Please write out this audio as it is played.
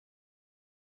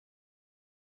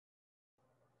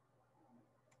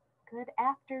Good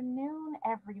afternoon,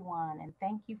 everyone, and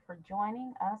thank you for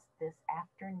joining us this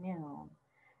afternoon.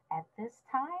 At this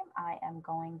time, I am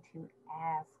going to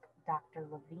ask Dr.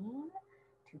 Levine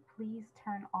to please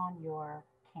turn on your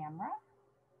camera.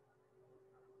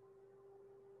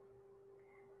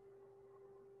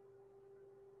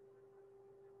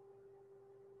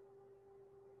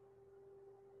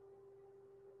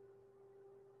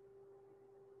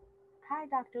 Hi,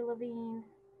 Dr. Levine.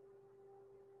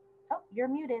 Oh, you're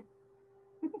muted.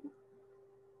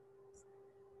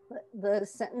 The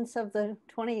sentence of the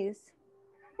 20s,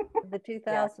 the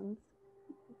Yes. 2000s.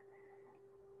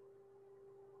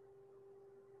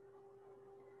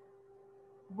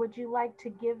 Would you like to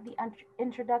give the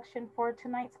introduction for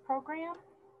tonight's program?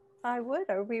 I would.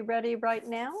 Are we ready right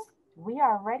now? We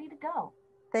are ready to go.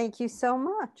 Thank you so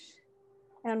much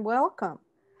and welcome.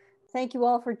 Thank you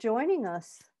all for joining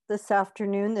us this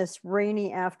afternoon, this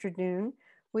rainy afternoon.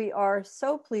 We are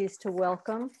so pleased to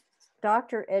welcome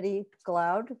Dr. Eddie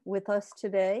Glaude with us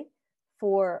today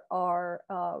for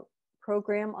our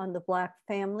program on the Black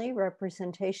family,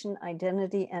 representation,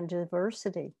 identity, and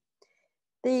diversity.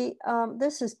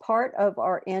 This is part of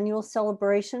our annual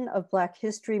celebration of Black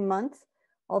History Month,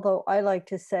 although I like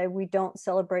to say we don't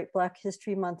celebrate Black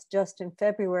History Month just in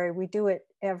February. We do it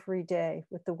every day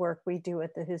with the work we do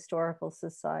at the Historical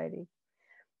Society.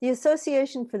 The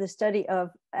Association for the Study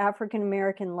of African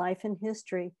American Life and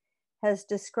History has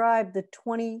described the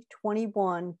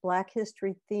 2021 Black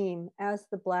History theme as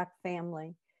the Black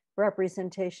family,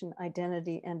 representation,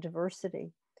 identity, and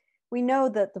diversity. We know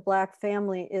that the Black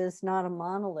family is not a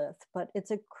monolith, but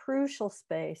it's a crucial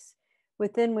space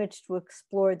within which to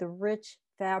explore the rich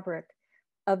fabric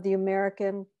of the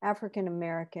African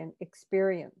American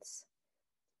experience.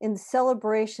 In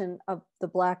celebration of the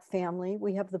Black family,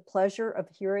 we have the pleasure of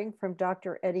hearing from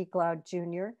Dr. Eddie Glaude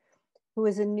Jr., who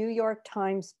is a New York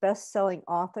Times best-selling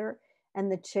author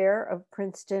and the chair of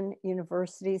Princeton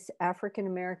University's African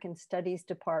American Studies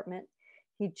Department.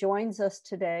 He joins us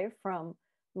today from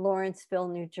Lawrenceville,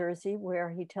 New Jersey, where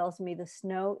he tells me the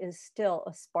snow is still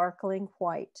a sparkling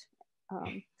white.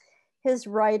 His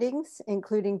writings,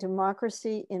 including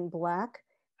Democracy in Black,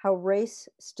 How Race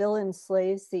Still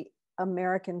Enslaves the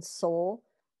American Soul,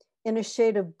 In a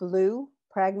Shade of Blue,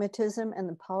 Pragmatism and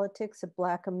the Politics of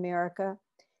Black America,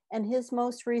 and his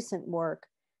most recent work,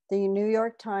 the New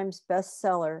York Times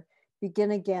bestseller,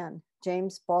 Begin Again,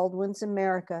 James Baldwin's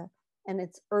America and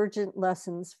Its Urgent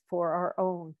Lessons for Our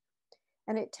Own.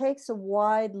 And it takes a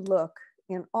wide look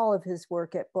in all of his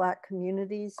work at Black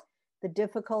communities, the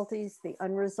difficulties, the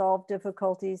unresolved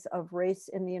difficulties of race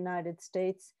in the United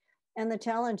States, and the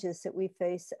challenges that we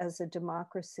face as a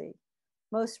democracy.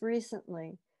 Most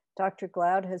recently, Dr.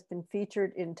 Glaude has been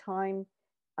featured in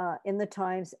the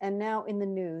Times and now in the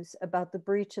news about the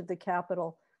breach of the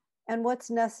Capitol and what's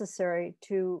necessary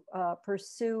to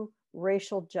pursue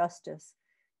racial justice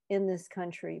in this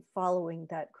country following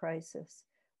that crisis.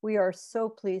 We are so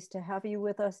pleased to have you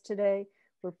with us today.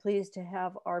 We're pleased to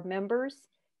have our members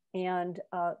and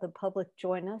the public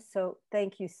join us. So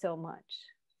thank you so much.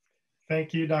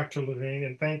 Thank you, Dr. Levine,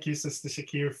 and thank you, Sister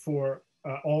Shakir, for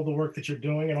all the work that you're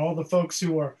doing and all the folks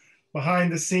who are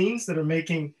behind the scenes that are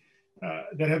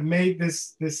that have made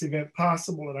this event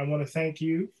possible. And I want to thank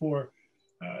you for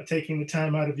taking the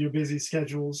time out of your busy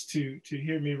schedules to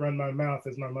hear me run my mouth,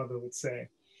 as my mother would say.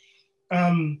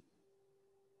 As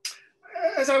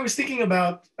I was thinking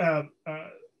about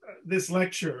this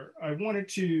lecture, I wanted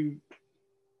to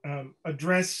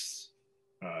address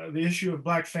the issue of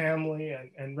Black family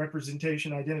and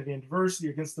representation, identity, and diversity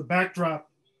against the backdrop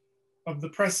of the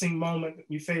pressing moment that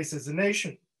we face as a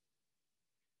nation.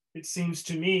 It seems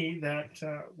to me that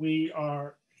we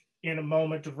are in a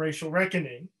moment of racial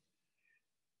reckoning.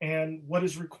 And what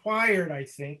is required, I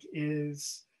think,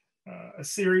 is a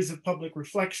series of public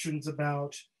reflections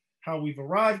about how we've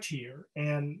arrived here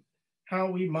and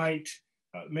how we might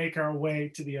make our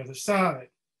way to the other side.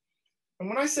 And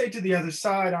when I say to the other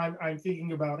side, I'm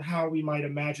thinking about how we might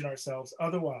imagine ourselves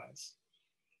otherwise.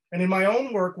 And in my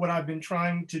own work, what I've been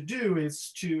trying to do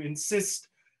is to insist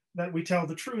that we tell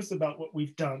the truth about what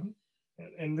we've done.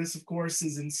 And this, of course,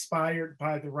 is inspired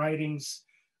by the writings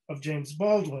of James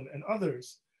Baldwin and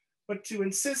others, but to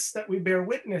insist that we bear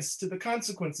witness to the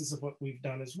consequences of what we've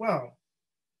done as well.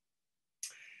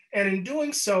 And in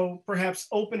doing so, perhaps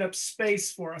open up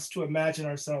space for us to imagine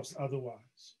ourselves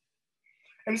otherwise.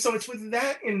 And so it's with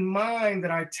that in mind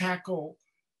that I tackle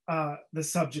the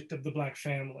subject of the Black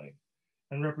family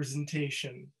and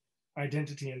representation,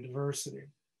 identity, and diversity.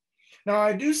 Now,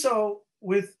 I do so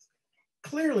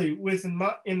clearly with in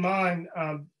mind,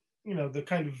 the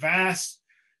kind of vast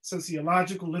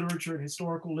sociological literature and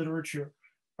historical literature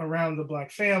around the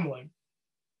Black family.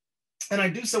 And I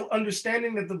do so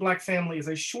understanding that the Black family is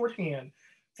a shorthand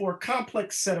for a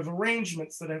complex set of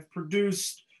arrangements that have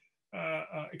produced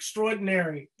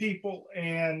extraordinary people,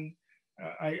 and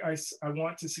I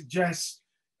want to suggest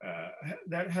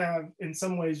that have in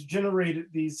some ways generated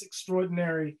these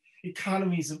extraordinary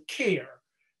economies of care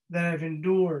that have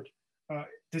endured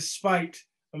despite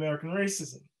American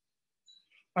racism.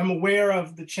 I'm aware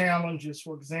of the challenges,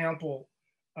 for example,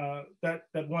 that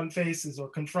one faces or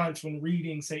confronts when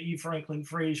reading, say, E. Franklin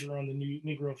Frazier on the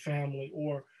Negro family,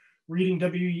 or reading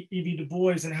W.E.B. Du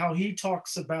Bois and how he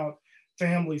talks about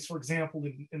families, for example,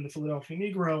 in the Philadelphia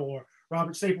Negro, or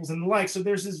Robert Staples and the like. So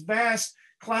there's this vast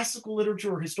classical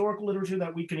literature or historical literature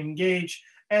that we can engage,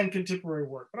 and contemporary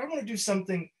work. But I want to do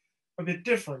something a bit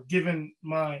different given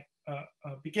my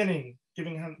beginning,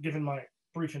 given my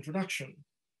brief introduction.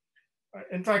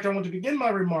 In fact, I want to begin my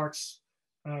remarks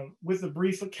with a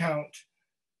brief account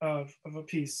of a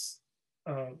piece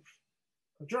of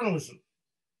journalism.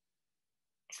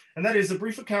 And that is a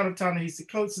brief account of Ta-Nehisi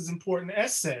Coates' important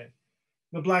essay,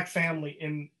 The Black Family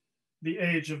in the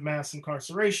Age of Mass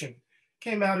Incarceration.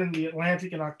 Came out in the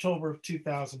Atlantic in October of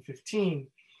 2015,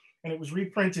 and it was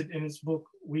reprinted in his book,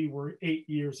 We Were 8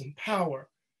 Years in Power,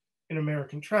 in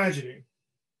American Tragedy.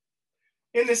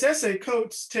 In this essay,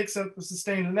 Coates takes up a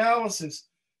sustained analysis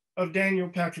of Daniel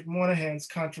Patrick Moynihan's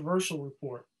controversial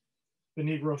report, The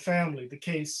Negro Family, the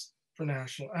Case for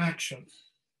National Action.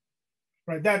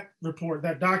 Right, that report,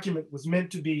 that document was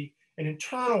meant to be an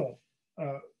internal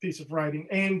piece of writing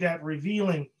aimed at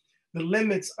revealing the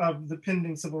limits of the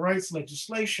pending civil rights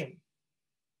legislation.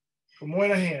 For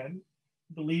Moynihan,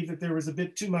 believed that there was a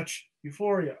bit too much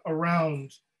euphoria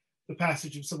around the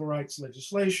passage of civil rights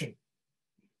legislation.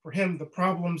 For him, the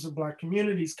problems of Black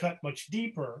communities cut much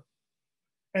deeper,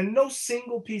 and no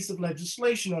single piece of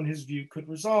legislation, on his view, could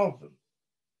resolve them.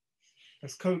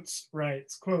 As Coates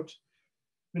writes, quote,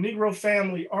 "The Negro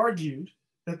family argued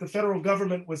that the federal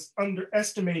government was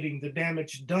underestimating the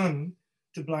damage done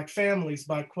to Black families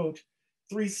by, quote,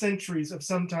 3 centuries of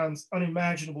sometimes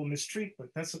unimaginable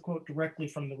mistreatment." That's a quote directly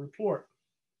from the report.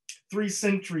 3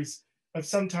 centuries of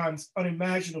sometimes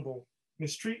unimaginable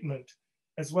mistreatment,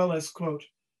 as well as, quote,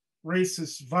 the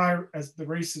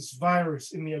racist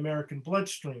virus in the American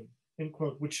bloodstream, end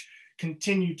quote, which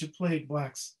continued to plague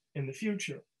Blacks in the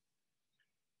future.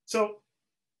 So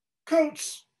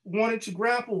Coates wanted to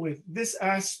grapple with this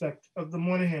aspect of the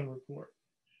Moynihan report,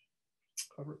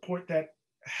 a report that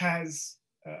has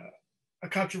a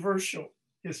controversial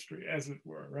history, as it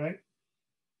were, right?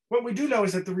 What we do know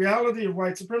is that the reality of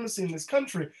white supremacy in this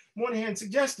country, Moynihan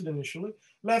suggested initially,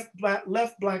 left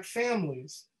Black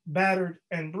families battered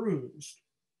and bruised.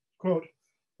 Quote,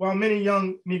 "While many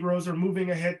young Negroes are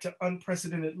moving ahead to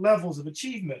unprecedented levels of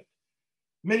achievement,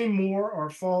 many more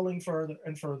are falling further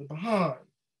and further behind."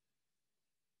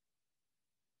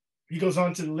 He goes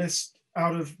on to list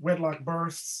out of wedlock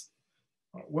births,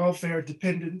 welfare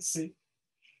dependency,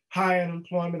 high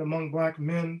unemployment among Black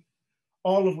men,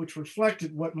 all of which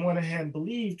reflected what Moynihan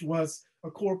believed was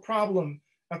a core problem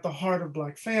at the heart of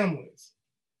Black families.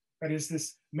 That is,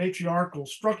 this matriarchal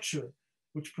structure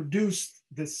which produced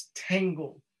this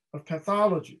tangle of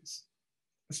pathologies,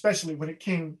 especially when it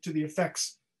came to the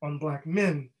effects on Black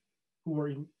men who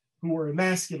were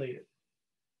emasculated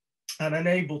and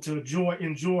unable to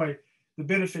enjoy the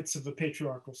benefits of a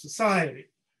patriarchal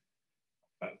society.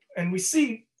 And we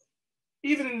see,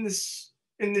 even in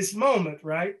this moment,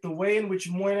 right, the way in which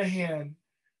Moynihan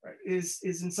is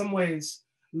in some ways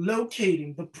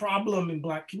locating the problem in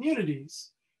Black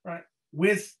communities, right,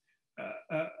 with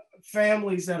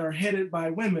families that are headed by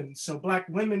women. So Black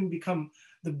women become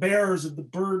the bearers of the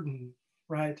burden,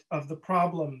 right, of the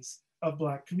problems of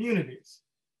Black communities.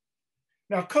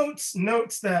 Now, Coates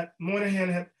notes that Moynihan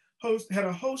had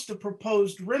a host of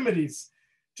proposed remedies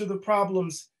to the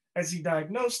problems as he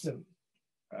diagnosed them.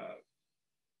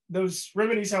 Those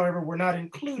remedies, however, were not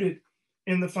included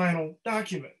in the final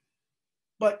document.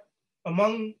 But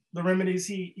among the remedies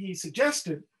he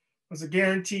suggested was a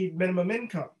guaranteed minimum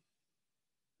income,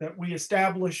 that we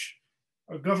establish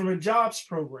a government jobs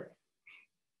program,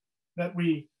 that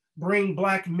we bring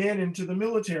Black men into the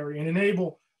military and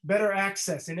enable better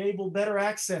access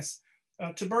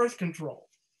to birth control,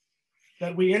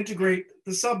 that we integrate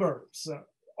the suburbs.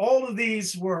 All of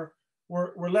these were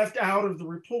left out of the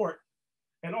report.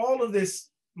 And all of this,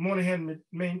 Moynihan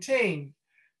maintained,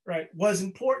 right, was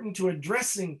important to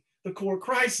addressing the core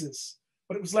crisis,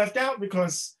 but it was left out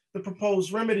because the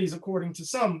proposed remedies, according to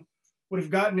some, would have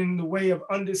gotten in the way of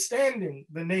understanding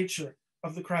the nature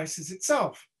of the crisis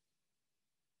itself.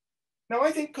 Now,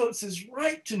 I think Coates is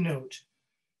right to note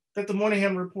that the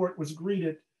Moynihan Report was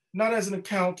greeted not as an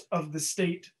account of the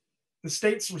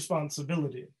state's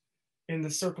responsibility in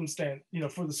the circumstance,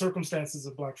 for the circumstances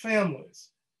of Black families.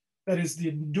 That is, the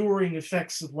enduring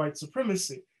effects of white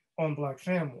supremacy on Black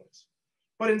families.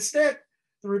 But instead,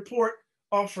 the report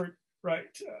offered,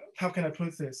 how can I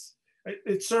put this?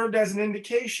 It served as an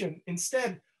indication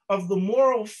instead of the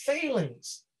moral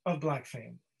failings of Black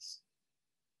families.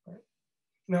 Right?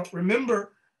 Now,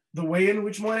 remember, the way in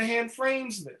which Moynihan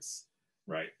frames this,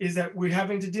 is that we're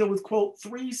having to deal with, quote,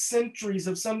 3 centuries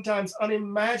of sometimes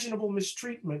unimaginable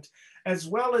mistreatment, as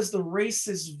well as the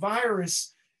racist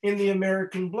virus in the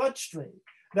American bloodstream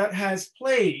that has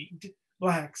plagued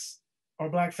Blacks or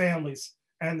Black families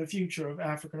and the future of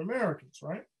African Americans,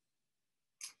 right?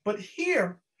 But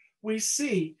here we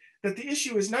see that the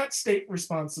issue is not state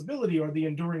responsibility or the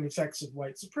enduring effects of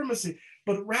white supremacy,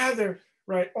 but rather,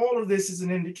 all of this is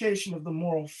an indication of the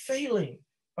moral failing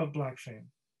of Black families.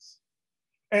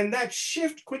 And that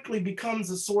shift quickly becomes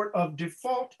a sort of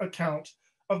default account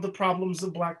of the problems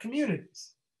of Black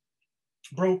communities: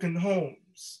 broken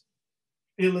homes,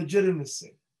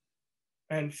 illegitimacy,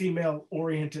 and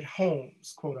female-oriented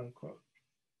homes, quote unquote.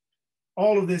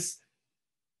 All of this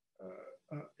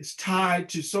is tied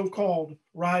to so-called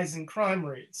rising crime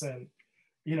rates and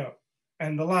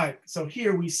the like. So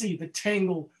here we see the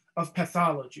tangle of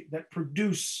pathology that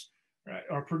produces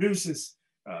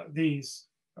these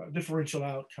differential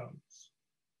outcomes.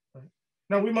 Right?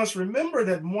 Now we must remember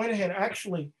that Moynihan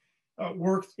actually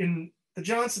worked in the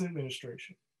Johnson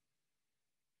administration.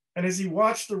 And as he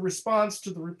watched the response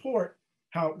to the report,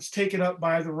 how it was taken up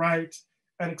by the right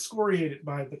and excoriated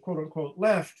by the quote unquote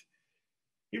left,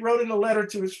 he wrote in a letter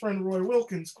to his friend Roy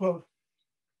Wilkins, quote,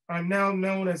 "I'm now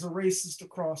known as a racist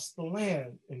across the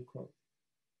land," end quote.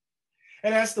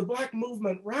 And as the Black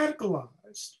movement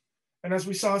radicalized, and as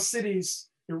we saw cities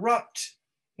erupt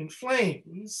in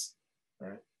flames,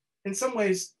 in some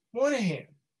ways, Moynihan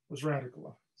was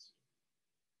radicalized.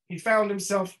 He found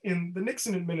himself in the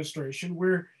Nixon administration,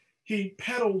 where he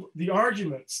peddled the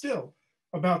argument still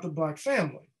about the Black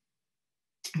family.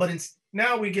 But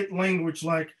now we get language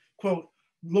like, quote,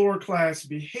 "lower class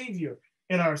behavior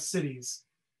in our cities,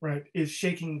 is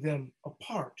shaking them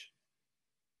apart."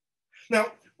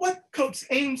 Now, what Coates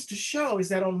aims to show is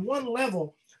that on one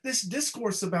level, this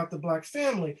discourse about the Black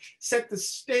family set the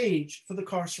stage for the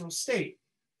carceral state.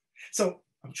 So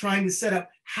I'm trying to set up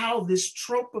how this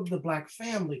trope of the Black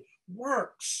family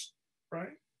works,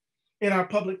 in our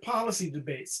public policy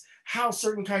debates, how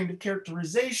certain kind of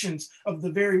characterizations of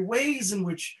the very ways in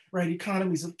which,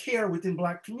 economies of care within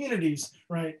Black communities,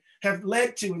 have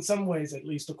led to, in some ways, at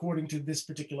least according to this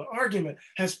particular argument,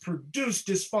 has produced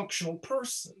dysfunctional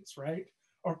persons,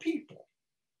 or people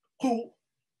who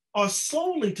are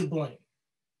solely to blame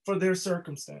for their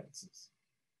circumstances.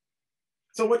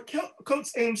 So what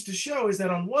Coates aims to show is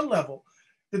that on one level,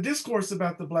 the discourse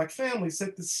about the Black family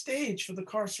set the stage for the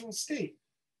carceral state.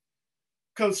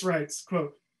 Coates writes,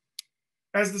 quote,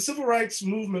 "As the civil rights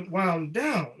movement wound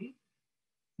down,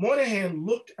 Moynihan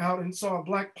looked out and saw a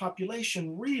Black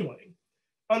population reeling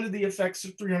under the effects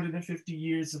of 350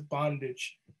 years of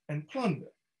bondage and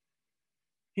plunder.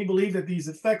 He believed that these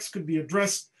effects could be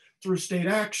addressed through state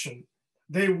action.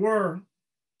 They were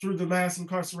through the mass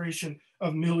incarceration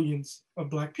of millions of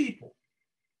Black people.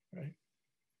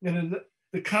 And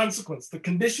the consequence, the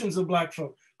conditions of Black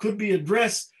folk could be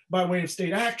addressed by way of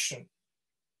state action.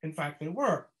 In fact, they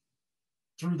were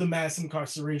through the mass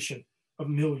incarceration of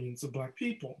millions of Black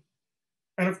people.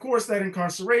 And of course, that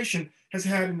incarceration has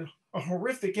had a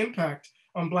horrific impact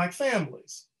on Black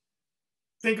families.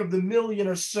 Think of the 1 million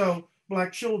or so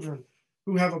Black children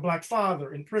who have a Black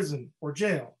father in prison or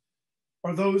jail,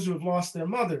 or those who have lost their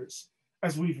mothers,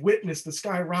 as we've witnessed the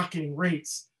skyrocketing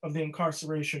rates of the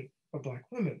incarceration of Black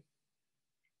women.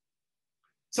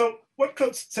 So what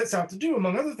Coates sets out to do,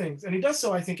 among other things, and he does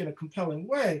so, I think, in a compelling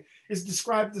way, is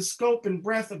describe the scope and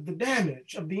breadth of the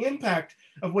damage, of the impact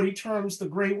of what he terms the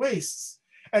gray wastes,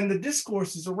 and the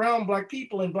discourses around Black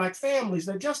people and Black families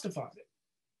that justified it.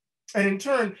 And in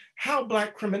turn, how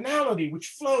Black criminality, which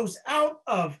flows out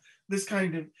of this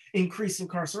kind of increase in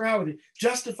carcerality,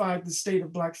 justified the state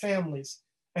of Black families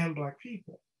and Black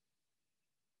people.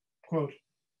 Quote,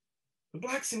 "The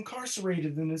Blacks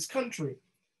incarcerated in this country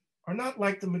are not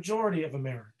like the majority of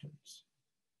Americans.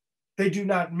 They do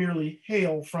not merely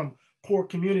hail from poor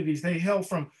communities, they hail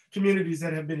from communities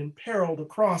that have been imperiled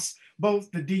across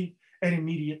both the deep and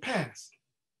immediate past,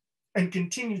 and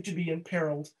continue to be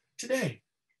imperiled today.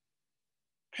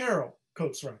 Peril,"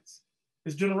 Coates writes,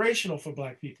 "is generational for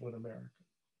Black people in America.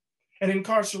 And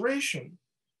incarceration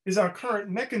is our current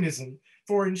mechanism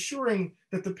for ensuring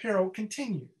that the peril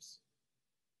continues.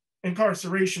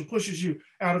 Incarceration pushes you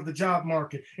out of the job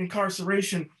market.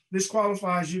 Incarceration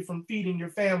disqualifies you from feeding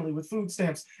your family with food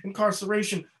stamps.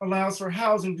 Incarceration allows for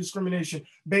housing discrimination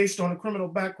based on a criminal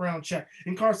background check.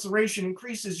 Incarceration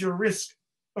increases your risk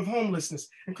of homelessness.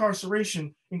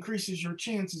 Incarceration increases your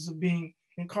chances of being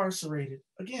incarcerated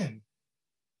again.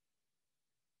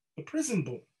 The prison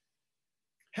boom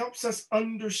helps us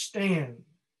understand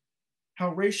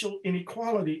how racial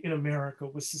inequality in America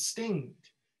was sustained,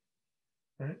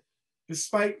 right?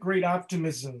 Despite great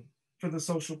optimism for the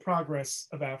social progress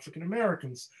of African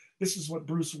Americans. This is what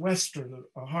Bruce Western,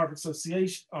 a Harvard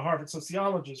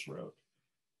sociologist, wrote.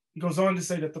 He goes on to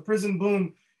say that the prison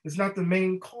boom is not the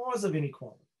main cause of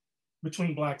inequality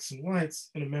between Blacks and whites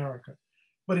in America,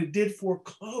 but it did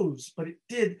foreclose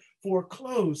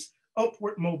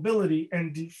upward mobility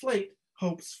and deflate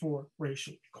hopes for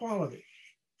racial equality.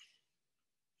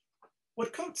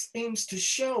 What Coates aims to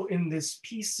show in this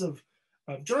piece of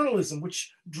journalism,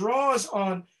 which draws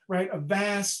on, right, a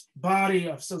vast body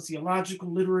of sociological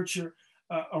literature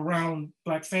around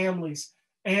Black families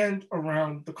and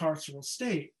around the carceral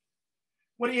state.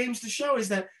 What he aims to show is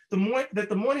that the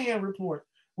Moynihan Report,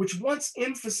 which once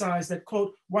emphasized that,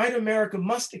 quote, white America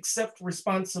must accept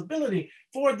responsibility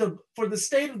for the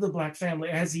state of the Black family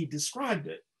as he described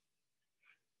it,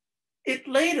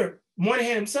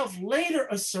 Moynihan himself later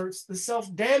asserts the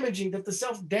self-damaging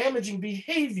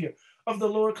behavior of the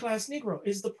lower class Negro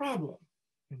is the problem.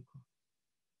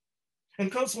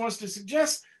 And Coates wants to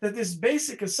suggest that this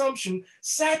basic assumption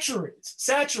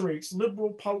saturates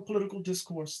liberal political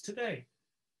discourse today.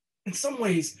 In some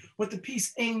ways, what the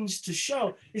piece aims to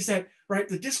show is that, right,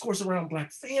 the discourse around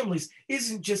Black families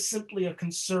isn't just simply a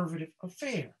conservative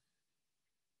affair.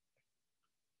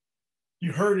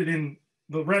 You heard it in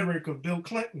the rhetoric of Bill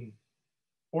Clinton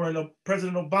or in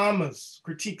President Obama's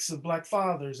critiques of Black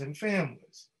fathers and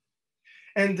families.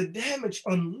 And the damage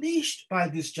unleashed by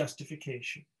this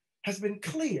justification has been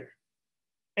clear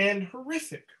and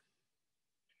horrific.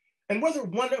 And whether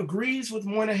one agrees with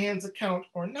Moynihan's account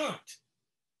or not,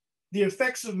 the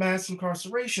effects of mass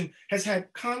incarceration has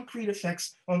had concrete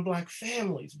effects on Black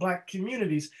families, Black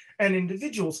communities, and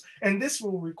individuals. And this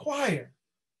will require,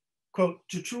 quote,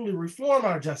 to truly reform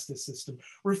our justice system,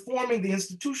 reforming the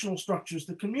institutional structures,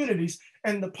 the communities,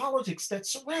 and the politics that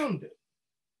surround it.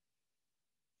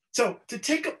 So to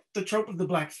take up the trope of the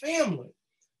Black family,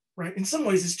 right, in some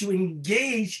ways is to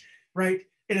engage, right,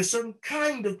 in a certain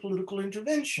kind of political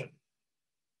intervention.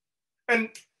 And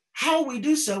how we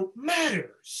do so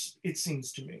matters, it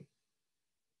seems to me.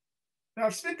 Now,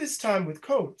 I've spent this time with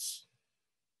Coates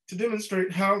to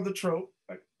demonstrate how the trope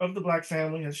of the Black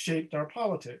family has shaped our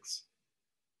politics.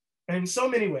 And in so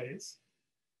many ways,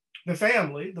 the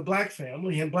family, the Black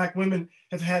family, and Black women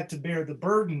have had to bear the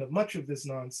burden of much of this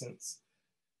nonsense.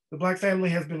 The Black family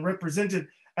has been represented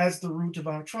as the root of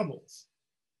our troubles,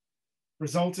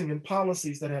 resulting in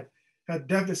policies that have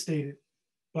devastated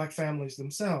Black families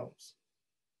themselves.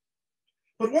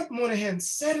 But what Moynihan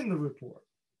said in the report,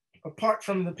 apart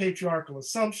from the patriarchal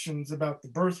assumptions about the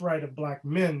birthright of Black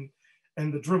men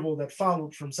and the dribble that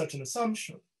followed from such an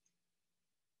assumption,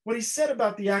 what he said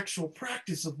about the actual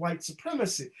practice of white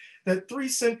supremacy, that 3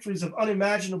 centuries of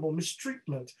unimaginable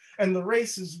mistreatment and the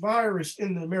racist virus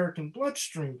in the American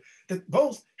bloodstream, that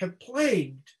both have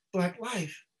plagued Black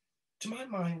life, to my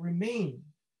mind, remain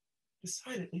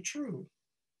decidedly true.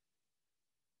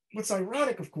 What's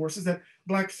ironic, of course, is that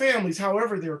Black families,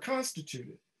 however they're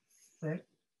constituted, right,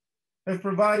 have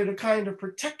provided a kind of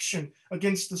protection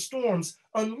against the storms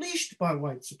unleashed by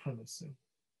white supremacy.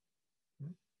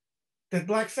 That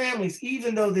Black families,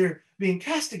 even though they're being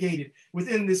castigated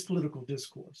within this political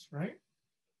discourse, right,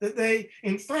 that they,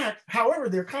 in fact, however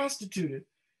they're constituted,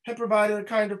 have provided a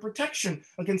kind of protection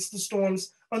against the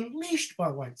storms unleashed by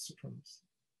white supremacy.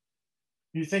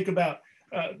 You think about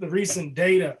the recent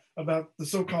data about the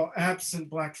so-called absent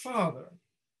Black father.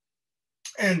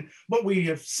 And what we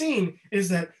have seen is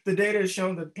that the data has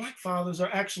shown that Black fathers are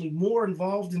actually more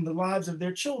involved in the lives of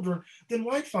their children than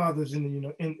white fathers in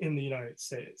the United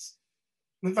States.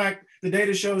 In fact, the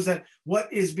data shows that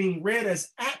what is being read as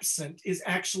absent is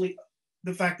actually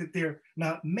the fact that they're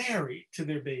not married to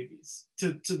their babies,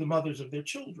 to the mothers of their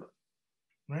children,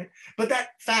 right? But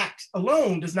that fact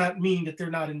alone does not mean that they're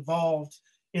not involved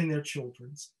in their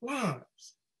children's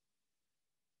lives.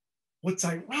 What's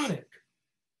ironic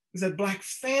is that Black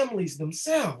families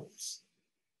themselves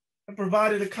have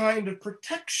provided a kind of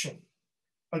protection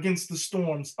against the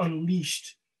storms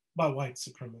unleashed by white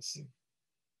supremacy.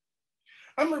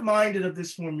 I'm reminded of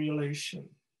this formulation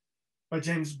by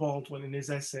James Baldwin in his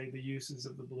essay, The Uses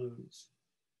of the Blues.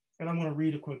 And I want to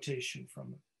read a quotation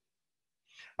from it.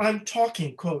 I'm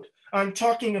talking, quote, I'm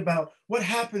talking about what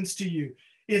happens to you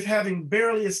if, having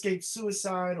barely escaped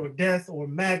suicide or death or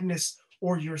madness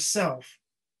or yourself,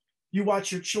 you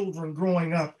watch your children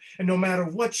growing up, and no matter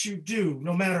what you do,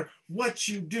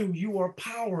 you are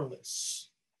powerless.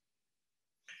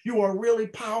 You are really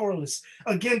powerless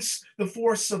against the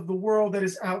force of the world that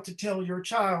is out to tell your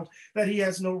child that he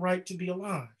has no right to be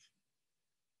alive.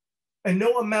 And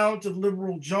no amount of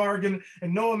liberal jargon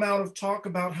and no amount of talk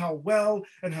about how well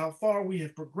and how far we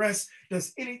have progressed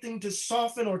does anything to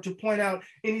soften or to point out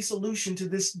any solution to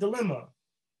this dilemma.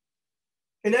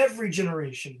 In every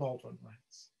generation, Baldwin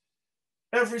writes,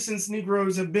 ever since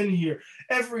Negroes have been here,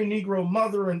 every Negro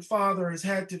mother and father has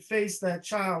had to face that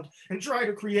child and try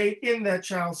to create in that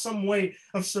child some way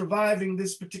of surviving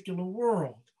this particular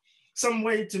world, some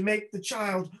way to make the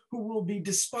child who will be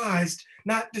despised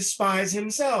not despise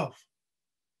himself.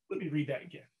 Let me read that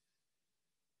again.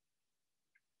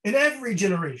 In every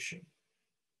generation,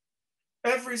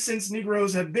 ever since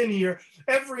Negroes have been here,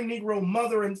 every Negro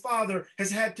mother and father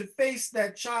has had to face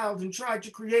that child and try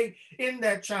to create in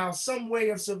that child some way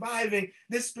of surviving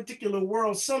this particular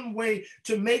world, some way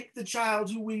to make the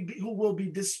child who will be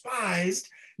despised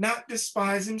not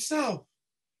despise himself.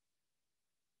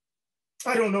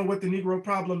 I don't know what the Negro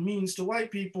problem means to white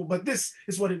people, but this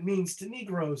is what it means to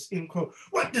Negroes, end quote.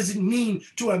 What does it mean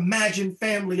to imagine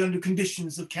family under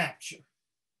conditions of capture?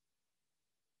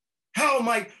 How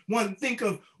might one think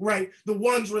of, right, the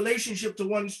one's relationship to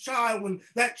one's child when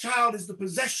that child is the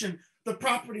possession, the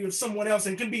property of someone else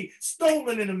and can be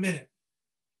stolen in a minute,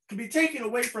 can be taken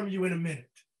away from you in a minute?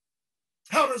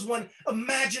 How does one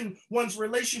imagine one's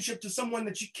relationship to someone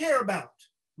that you care about?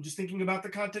 I'm just thinking about the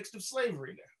context of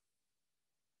slavery now.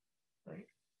 Right?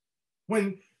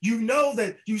 When you know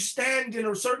that you stand in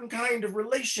a certain kind of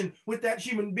relation with that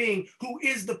human being who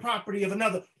is the property of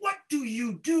another, what do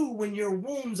you do when your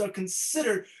wounds are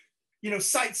considered,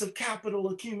 sites of capital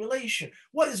accumulation?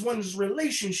 What is one's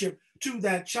relationship to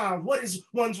that child? What is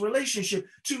one's relationship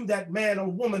to that man or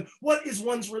woman? What is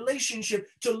one's relationship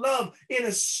to love in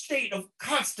a state of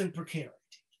constant precarity?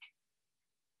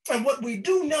 And what we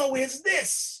do know is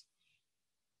this,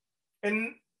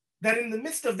 and that in the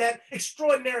midst of that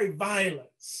extraordinary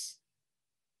violence,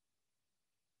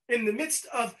 in the midst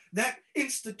of that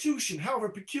institution, however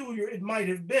peculiar it might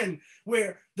have been,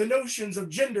 where the notions of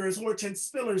gender, as Hortense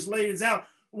Spillers lays out,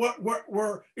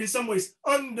 were in some ways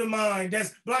undermined,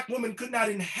 as Black women could not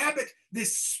inhabit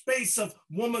this space of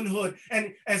womanhood.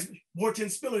 And as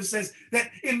Hortense Spillers says,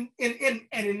 that in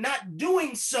not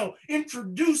doing so,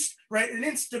 introduced, right, an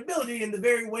instability in the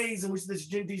very ways in which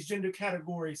these gender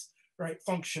categories, right,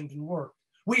 functioned and worked.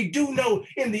 We do know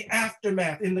in the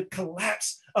aftermath, in the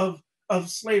collapse of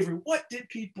slavery, what did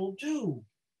people do?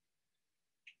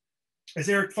 As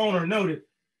Eric Foner noted,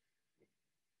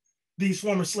 these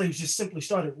former slaves just simply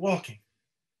started walking,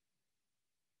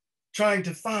 trying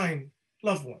to find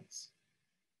loved ones,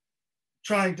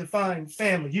 trying to find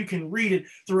family. You can read it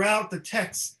throughout the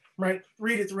text, right?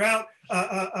 Read it throughout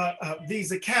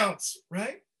these accounts,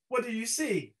 right? What do you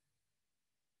see?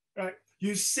 Right?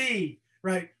 You see,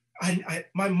 right?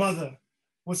 My mother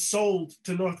was sold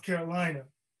to North Carolina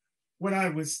when I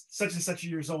was such and such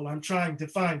years old. I'm trying to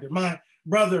find her. My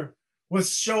brother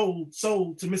was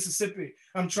sold to Mississippi.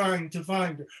 I'm trying to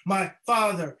find her. My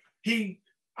father,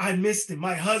 I missed him.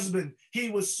 My husband, he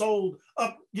was sold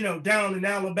up, down in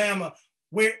Alabama,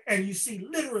 and you see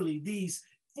literally these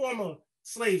former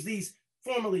slaves, these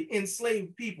formerly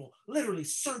enslaved people, literally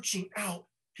searching out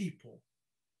people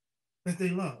that they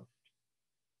loved.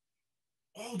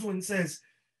 Baldwin says,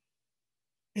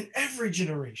 in every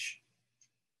generation,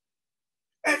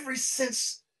 ever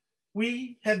since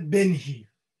we have been here,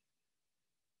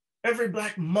 every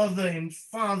Black mother and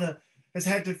father has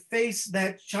had to face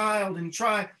that child and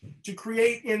try to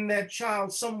create in that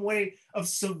child some way of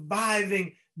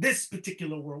surviving this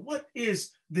particular world. What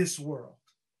is this world?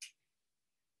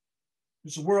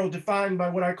 It's a world defined by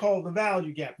what I call the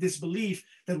value gap, this belief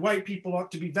that white people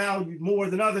ought to be valued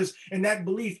more than others. And that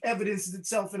belief evidences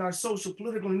itself in our social,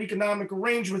 political, and economic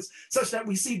arrangements such that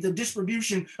we see the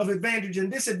distribution of advantage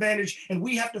and disadvantage. And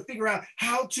we have to figure out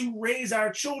how to raise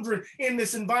our children in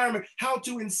this environment, how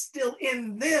to instill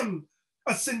in them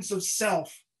a sense of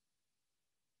self,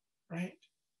 right?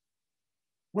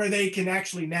 Where they can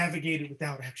actually navigate it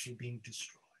without actually being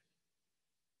destroyed.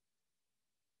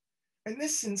 And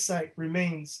this insight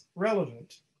remains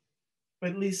relevant,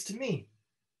 at least to me.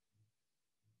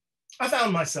 I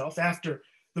found myself, after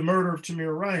the murder of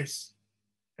Tamir Rice,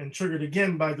 and triggered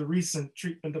again by the recent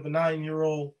treatment of a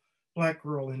 9-year-old Black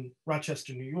girl in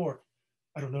Rochester, New York.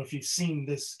 I don't know if you've seen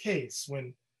this case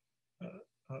when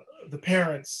the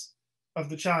parents of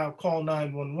the child called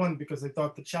 911 because they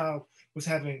thought the child was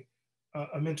having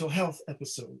a mental health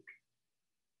episode.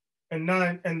 And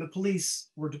the police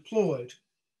were deployed,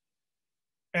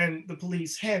 and the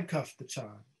police handcuffed the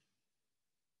child,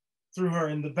 threw her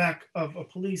in the back of a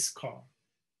police car.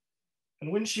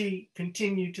 And when she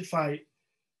continued to fight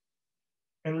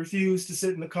and refused to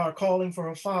sit in the car calling for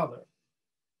her father,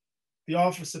 the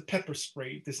officer pepper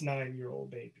sprayed this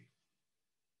 9-year-old baby,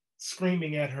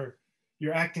 screaming at her,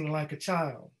 "You're acting like a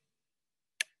child."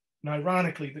 And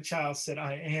ironically, the child said,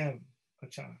 "I am a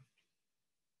child."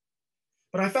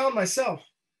 But I found myself,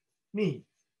 me,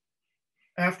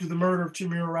 after the murder of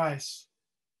Tamir Rice,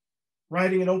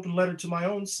 writing an open letter to my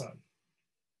own son.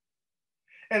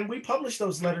 And we published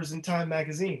those letters in Time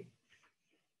magazine.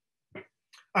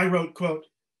 I wrote, quote,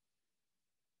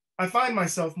 "I find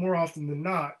myself more often than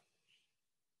not,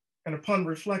 and upon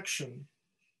reflection,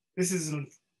 this is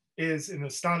an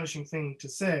astonishing thing to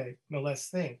say, no less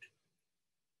think,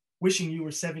 wishing you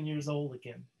were 7 years old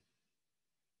again.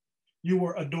 You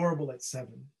were adorable at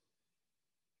 7.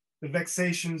 The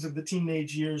vexations of the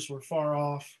teenage years were far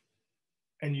off,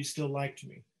 and you still liked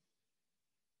me.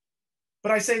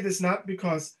 But I say this not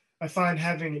because I find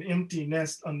having an empty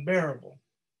nest unbearable,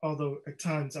 although at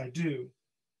times I do,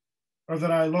 or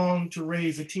that I long to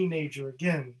raise a teenager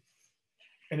again,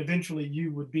 and eventually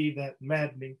you would be that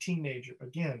maddening teenager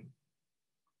again.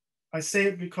 I say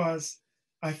it because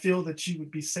I feel that you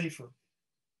would be safer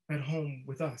at home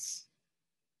with us."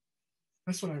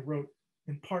 That's what I wrote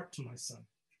in part to my son.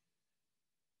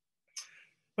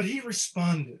 But he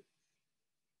responded.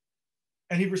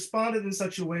 And he responded in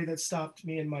such a way that stopped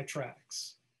me in my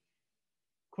tracks.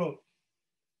 Quote,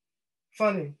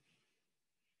 "Funny,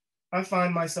 I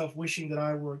find myself wishing that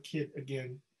I were a kid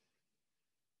again,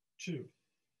 too.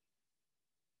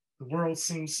 The world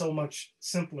seemed so much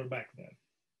simpler back then.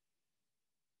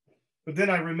 But then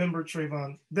I remember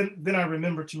then I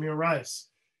remember Tamir Rice.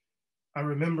 I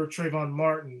remember Trayvon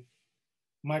Martin,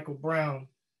 Michael Brown,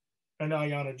 and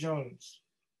Aiyana Jones.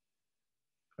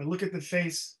 I look at the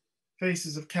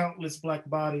faces of countless Black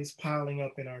bodies piling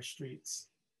up in our streets.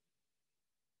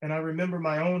 And I remember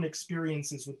my own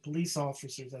experiences with police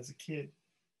officers as a kid.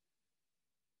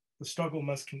 The struggle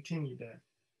must continue, Dad,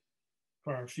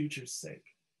 for our future's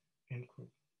sake," end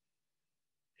quote.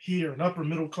 Here, an upper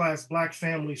middle class Black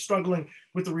family struggling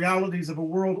with the realities of a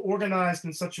world organized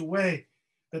in such a way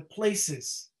that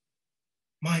places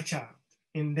my child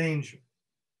in danger.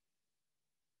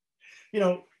 You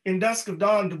know, in Dusk of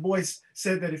Dawn, Du Bois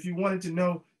said that if you wanted to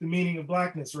know the meaning of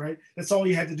Blackness, right, that's all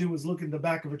you had to do was look in the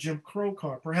back of a Jim Crow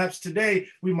car. Perhaps today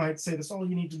we might say that's all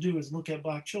you need to do is look at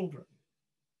Black children.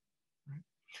 Right?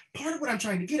 Part of what I'm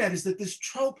trying to get at is that this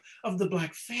trope of the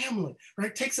Black family,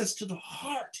 right, takes us to the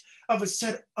heart of a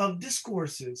set of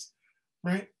discourses,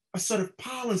 right, a set of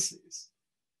policies,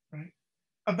 right,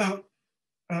 about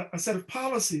a set of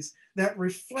policies that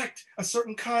reflect a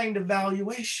certain kind of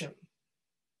valuation.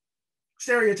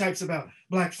 Stereotypes about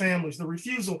Black families, the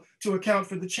refusal to account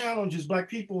for the challenges Black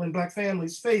people and Black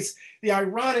families face, the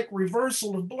ironic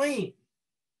reversal of blame,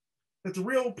 that the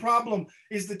real problem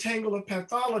is the tangle of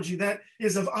pathology that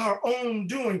is of our own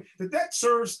doing, that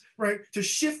serves, right, to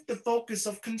shift the focus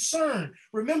of concern.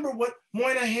 Remember what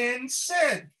Moynihan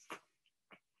said: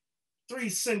 3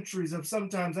 centuries of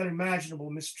sometimes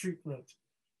unimaginable mistreatment,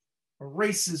 a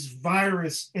racist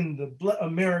virus in the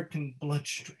American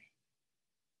bloodstream.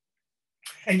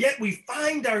 And yet we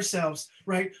find ourselves,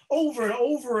 right, over and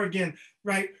over again,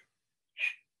 right,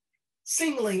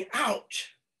 singling out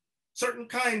certain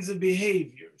kinds of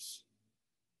behaviors,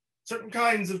 certain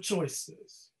kinds of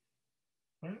choices,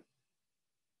 right?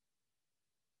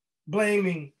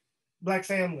 Blaming Black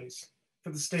families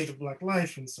for the state of Black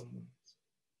life in some ways.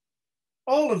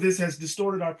 All of this has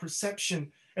distorted our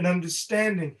perception and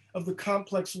understanding of the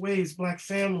complex ways Black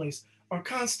families are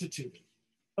constituted,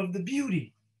 of the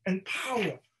beauty and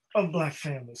power of Black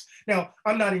families. Now,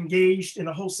 I'm not engaged in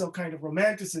a wholesale kind of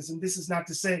romanticism. This is not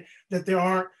to say that there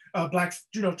aren't Black,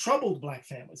 troubled Black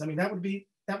families. I mean, that would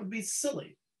be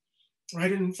silly,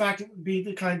 right? And in fact, it would be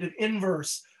the kind of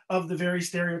inverse of the very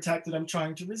stereotype that I'm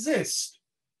trying to resist,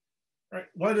 right?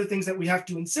 One of the things that we have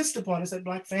to insist upon is that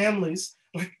Black families,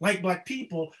 like Black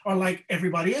people, are like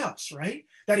everybody else, right?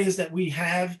 That is, that we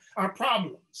have our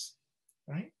problems,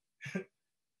 right?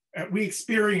 We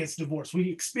experience divorce. We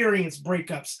experience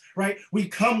breakups, right? We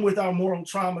come with our moral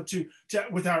trauma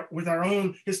with our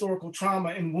own historical trauma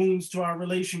and wounds to our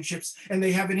relationships, and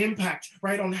they have an impact,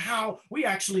 right, on how we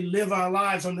actually live our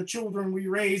lives, on the children we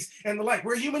raise and the like.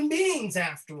 We're human beings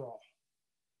after all.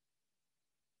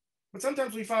 But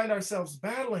sometimes we find ourselves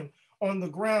battling on the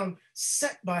ground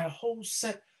set by a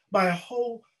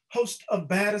whole host of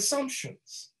bad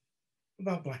assumptions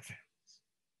about Black families.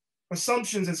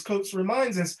 Assumptions, as Coates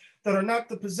reminds us, that are not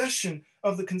the possession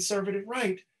of the conservative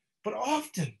right, but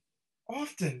often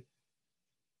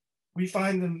we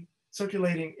find them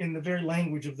circulating in the very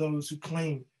language of those who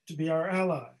claim to be our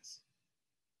allies.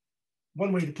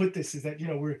 One way to put this is that, you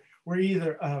know, we're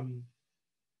either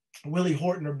Willie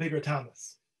Horton or Bigger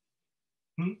Thomas.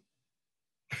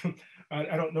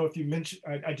 I don't know if you mentioned,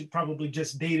 I probably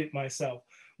just dated myself.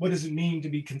 What does it mean to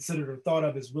be considered or thought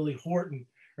of as Willie Horton?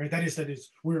 Right? That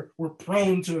is, we're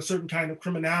prone to a certain kind of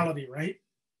criminality, right?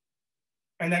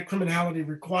 And that criminality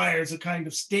requires a kind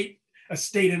of state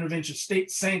intervention,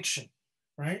 state sanction,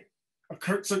 right? A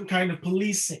certain kind of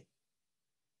policing.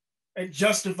 It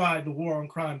justified the war on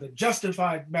crime, that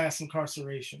justified mass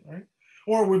incarceration, right?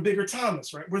 Or we're Bigger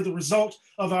Thomas, right? We're the result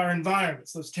of our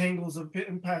environments, those tangles of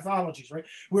pathologies, right?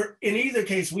 In either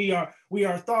case, we are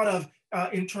thought of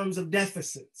in terms of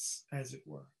deficits, as it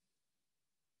were.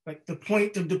 Like the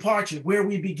point of departure, where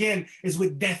we begin is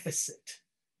with deficit.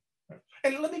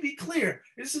 And let me be clear,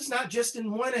 this is not just in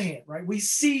Moynihan, right? We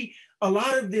see a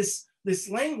lot of this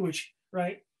language,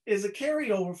 right, is a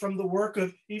carryover from the work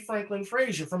of E. Franklin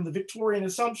Frazier, from the Victorian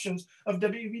assumptions of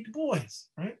W.B. Du Bois,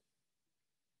 right?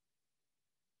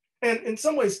 And in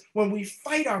some ways, when we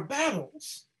fight our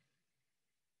battles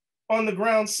on the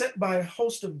ground set by a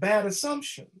host of bad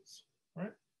assumptions,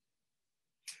 right?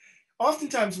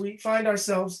 Oftentimes we find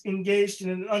ourselves engaged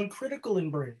in an uncritical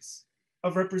embrace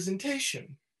of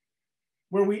representation,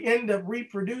 where we end up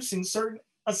reproducing certain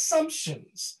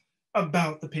assumptions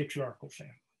about the patriarchal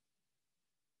family,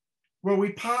 where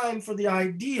we pine for the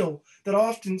ideal that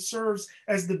often serves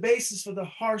as the basis for the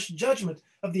harsh judgment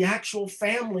of the actual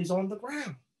families on the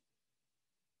ground.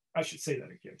 I should say that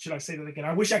again. Should I say that again?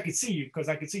 I wish I could see you, because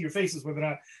I could see your faces whether or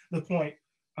not the point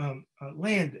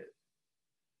landed.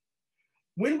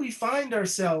 When we find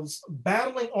ourselves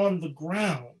battling on the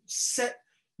ground set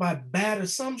by bad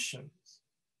assumptions,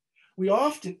 we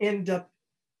often end up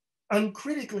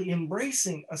uncritically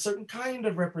embracing a certain kind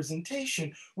of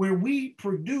representation where we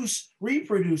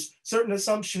reproduce certain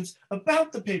assumptions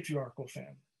about the patriarchal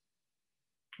family,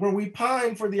 where we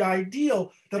pine for the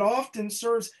ideal that often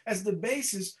serves as the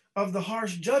basis of the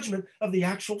harsh judgment of the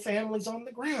actual families on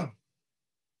the ground.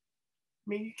 I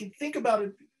mean, you can think about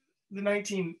it, the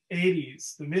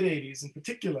 1980s, the mid 80s in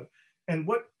particular, and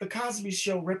what the Cosby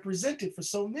Show represented for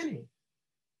so many.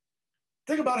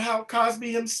 Think about how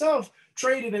Cosby himself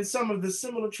traded in some of the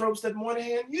similar tropes that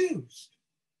Moynihan used.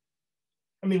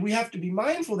 I mean, we have to be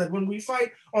mindful that when we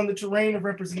fight on the terrain of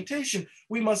representation,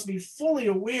 we must be fully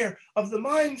aware of the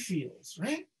minefields,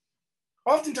 right?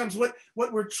 Oftentimes what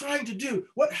we're trying to do,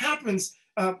 what happens,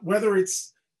 whether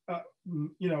it's,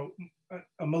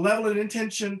 a malevolent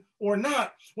intention or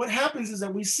not, what happens is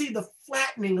that we see the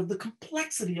flattening of the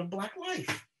complexity of Black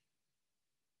life.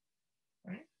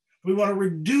 Right? We want to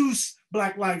reduce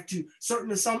Black life to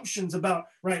certain assumptions about,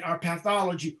 right, our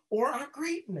pathology or our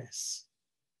greatness.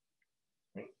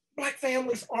 Right? Black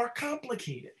families are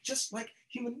complicated, just like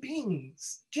human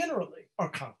beings generally are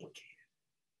complicated.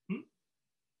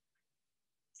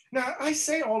 Now, I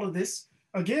say all of this,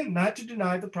 again, not to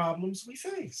deny the problems we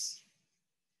face.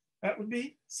 That would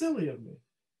be silly of me.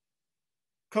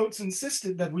 Coates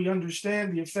insisted that we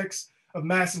understand the effects of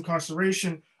mass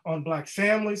incarceration on Black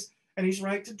families, and he's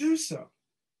right to do so.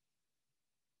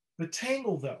 The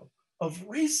tangle, though, of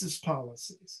racist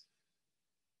policies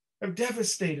have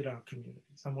devastated our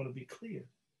communities. I want to be clear.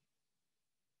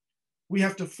 We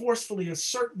have to forcefully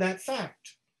assert that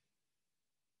fact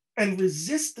and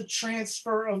resist the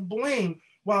transfer of blame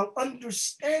while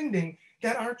understanding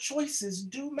that our choices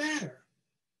do matter,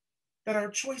 that our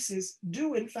choices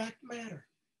do in fact matter.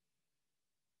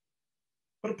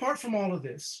 But apart from all of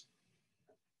this,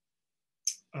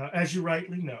 as you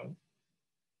rightly know,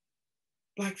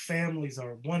 Black families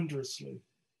are wondrously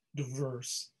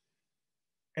diverse.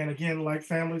 And again, like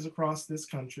families across this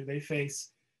country, they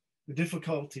face the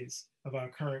difficulties of our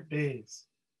current days.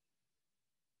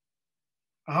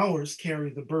 Ours carry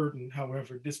the burden,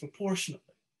 however,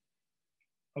 disproportionately,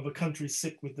 of a country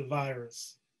sick with the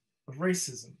virus of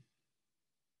racism.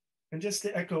 And just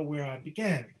to echo where I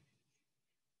began,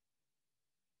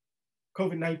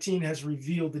 COVID-19 has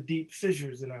revealed the deep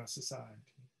fissures in our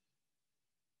society.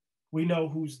 We know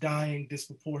who's dying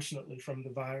disproportionately from the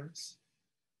virus.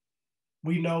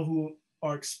 We know who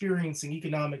are experiencing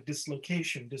economic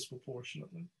dislocation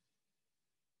disproportionately.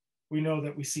 We know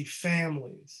that we see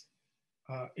families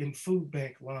in food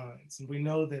bank lines, and we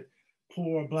know that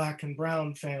poor Black and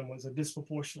brown families are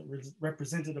disproportionately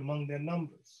represented among their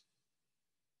numbers.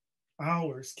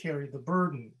 Ours carry the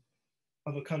burden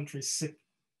of a country sick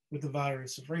with the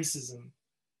virus of racism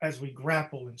as we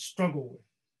grapple and struggle with,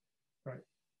 right,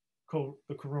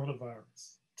 the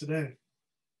coronavirus today.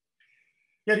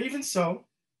 Yet even so,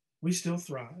 we still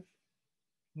thrive.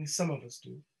 At least some of us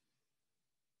do.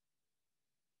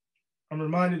 I'm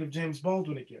reminded of James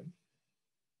Baldwin again,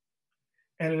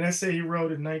 and an essay he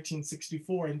wrote in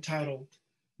 1964 entitled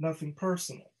Nothing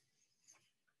Personal.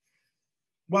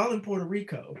 While in Puerto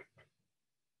Rico,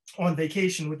 on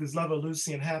vacation with his lover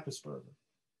Lucy and Happisburger,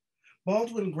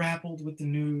 Baldwin grappled with the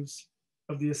news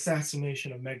of the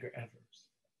assassination of Medgar Evers,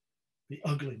 the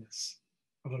ugliness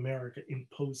of America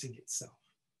imposing itself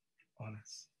on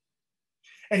us.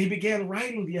 And he began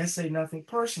writing the essay Nothing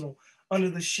Personal under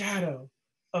the shadow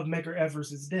of Medgar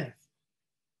Evers' death.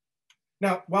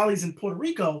 Now, while he's in Puerto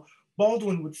Rico,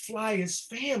 Baldwin would fly his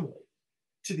family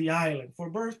to the island for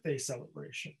a birthday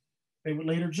celebration. They would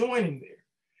later join him there.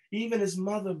 Even his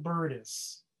mother,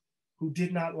 Bertis, who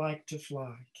did not like to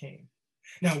fly, came.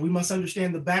 Now, we must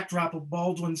understand the backdrop of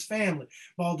Baldwin's family.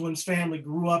 Baldwin's family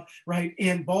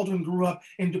Baldwin grew up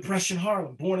in Depression,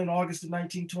 Harlem, born in August of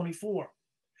 1924.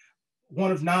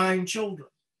 One of 9 children.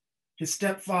 His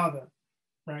stepfather,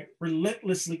 right,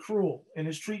 relentlessly cruel in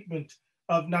his treatment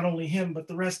of not only him, but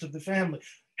the rest of the family,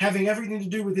 having everything to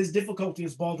do with his difficulty,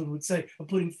 as Baldwin would say, of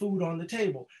putting food on the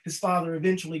table. His father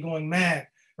eventually going mad,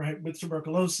 right, with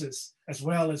tuberculosis, as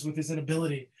well as with his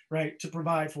inability, right, to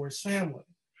provide for his family.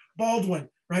 Baldwin,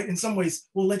 right, in some ways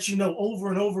will let you know over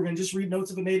and over again, just read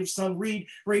Notes of a Native Son, read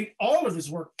all of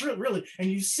his work, really, and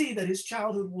you see that his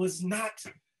childhood was not,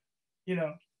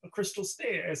 a crystal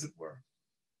stair, as it were.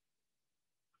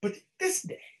 But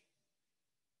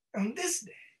on this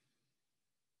day,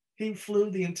 he flew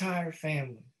the entire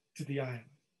family to the island.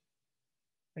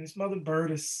 And his mother,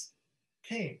 Bertis,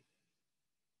 came.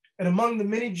 And among the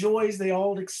many joys they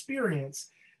all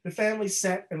experienced, the family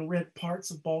sat and read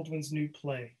parts of Baldwin's new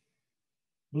play,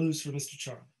 Blues for Mr.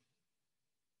 Charlie.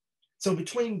 So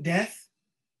between death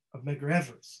of Medgar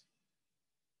Evers,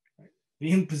 right,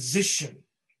 the imposition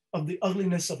of the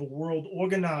ugliness of a world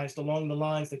organized along the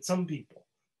lines that some people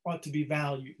ought to be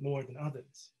valued more than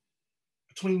others,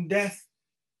 between death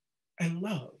and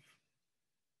love,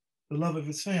 the love of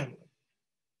his family,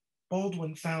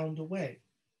 Baldwin found a way.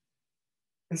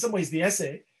 In some ways, the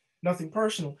essay, Nothing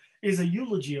Personal, is a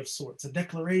eulogy of sorts, a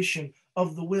declaration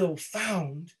of the will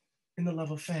found in the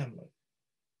love of family.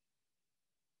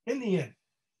 In the end,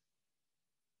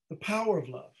 the power of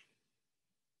love,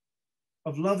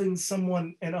 of loving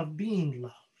someone and of being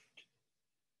loved,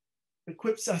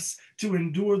 equips us to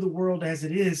endure the world as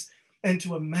it is and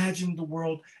to imagine the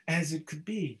world as it could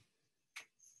be.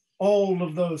 All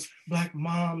of those Black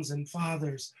moms and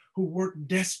fathers who work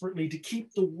desperately to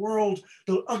keep the world,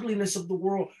 the ugliness of the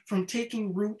world, from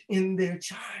taking root in their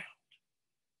child.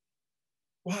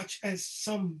 Watch as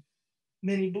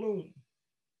many bloom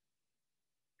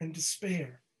and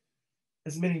despair,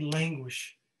 as many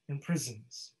languish in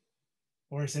prisons,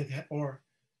 or as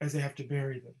they have to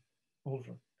bury them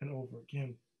over and over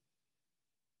again.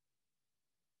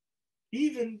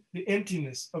 Even the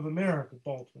emptiness of America,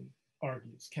 Baldwin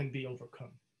argues, can be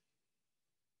overcome.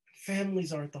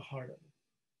 Families are at the heart of it.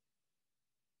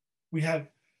 We have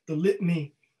the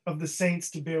litany of the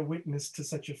saints to bear witness to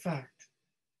such a fact.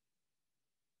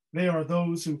 They are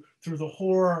those who, through the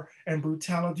horror and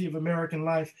brutality of American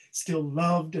life, still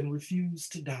loved and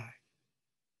refused to die.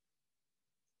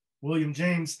 William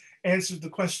James answered the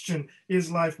question,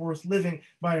 is life worth living,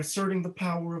 by asserting the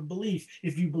power of belief.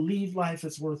 If you believe life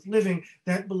is worth living,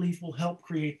 that belief will help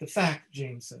create the fact,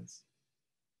 James says.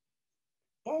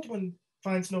 Baldwin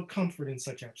finds no comfort in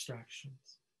such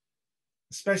abstractions,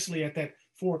 especially at that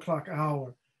 4 o'clock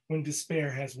hour when despair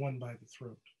has one by the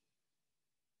throat.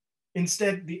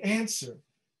 Instead, the answer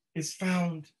is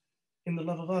found in the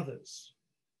love of others,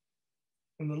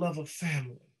 in the love of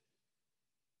family,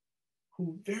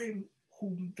 who very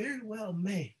well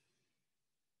may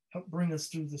help bring us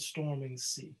through the storming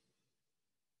sea.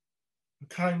 A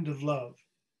kind of love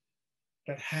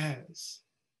that has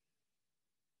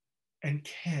and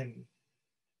can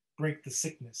break the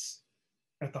sickness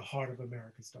at the heart of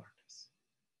America's darkness.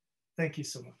 Thank you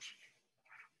so much.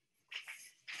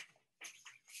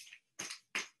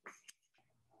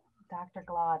 Dr.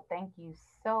 Glaude, thank you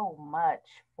so much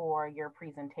for your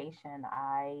presentation.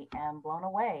 I am blown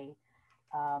away.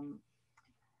 Um,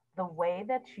 the way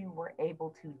that you were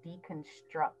able to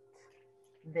deconstruct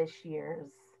this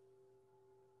year's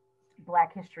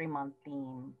Black History Month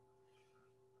theme,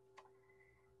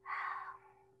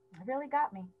 it really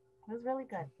got me. It was really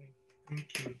good.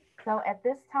 Thank you. So at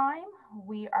this time,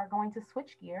 we are going to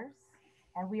switch gears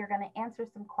and we are going to answer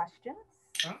some questions.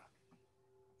 Ah,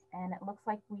 And it looks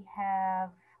like we have,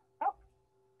 oh,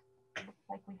 looks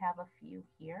like we have a few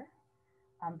here.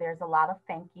 There's a lot of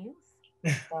thank yous.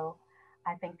 So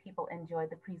I think people enjoyed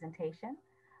the presentation.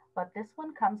 But this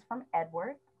one comes from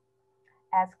Edward.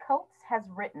 As Coates has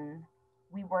written,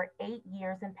 we were 8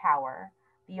 years in power.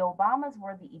 The Obamas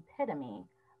were the epitome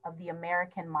of the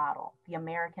American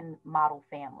model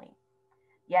family.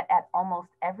 Yet at almost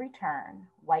every turn,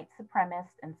 white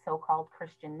supremacists and so called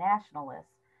Christian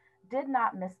nationalists did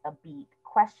not miss a beat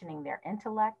questioning their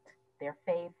intellect, their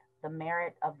faith, the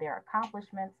merit of their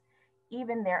accomplishments,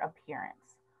 even their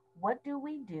appearance. What do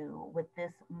we do with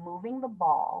this moving the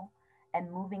ball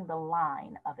and moving the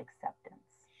line of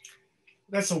acceptance?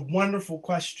 that's a wonderful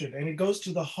question. And it goes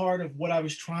to the heart of what I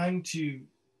was trying to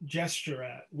gesture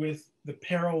at with the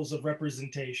perils of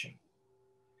representation.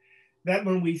 That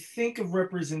when we think of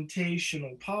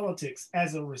representational politics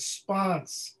as a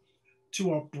response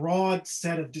to a broad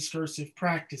set of discursive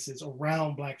practices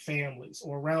around Black families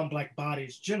or around Black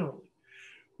bodies generally,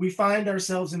 we find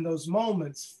ourselves in those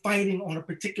moments fighting on a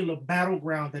particular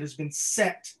battleground that has been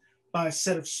set by a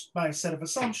set of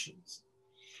assumptions.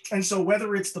 And so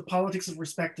whether it's the politics of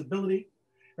respectability,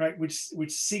 right, which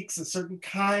seeks a certain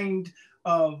kind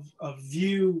of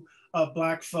view of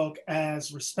Black folk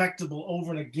as respectable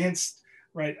over and against,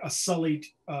 right, a sullied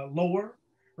lower,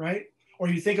 right? Or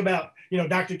you think about,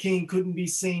 Dr. King couldn't be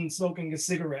seen smoking a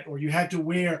cigarette, or you had to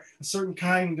wear a certain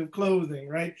kind of clothing,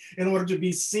 right, in order to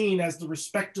be seen as the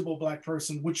respectable Black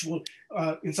person, which will,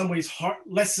 in some ways,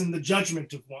 lessen the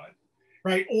judgment of one,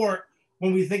 right? Or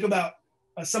when we think about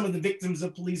some of the victims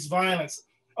of police violence,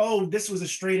 oh, this was a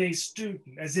straight A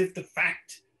student, as if the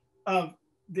fact of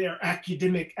their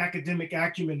academic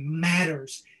acumen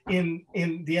matters in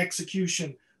the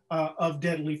execution of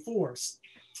deadly force.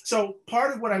 So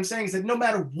part of what I'm saying is that no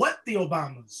matter what the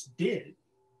Obamas did,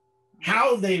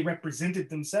 how they represented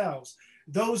themselves,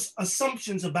 those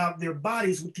assumptions about their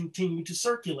bodies would continue to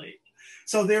circulate.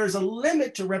 So there is a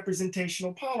limit to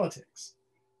representational politics,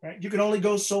 right? You can only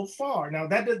go so far. Now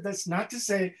that's not to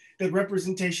say that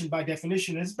representation by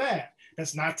definition is bad.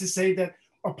 That's not to say that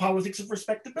a politics of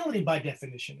respectability by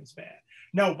definition is bad.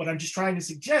 No, but I'm just trying to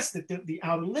suggest that the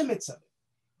outer limits of it,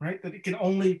 right? That it can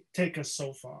only take us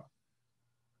so far.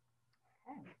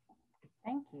 Okay,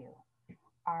 thank you.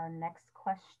 Our next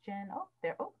question, they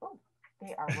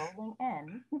are rolling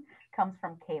in, comes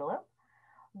from Caleb.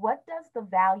 What does the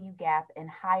value gap in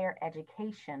higher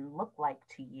education look like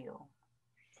to you?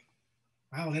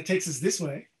 Wow, that takes us this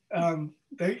way.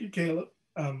 Thank you, Caleb.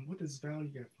 What does value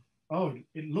gap? Oh,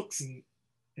 it looks in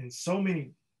so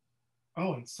many,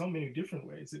 in so many different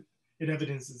ways. It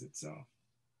evidences itself.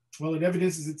 Well, it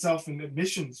evidences itself in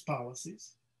admissions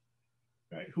policies,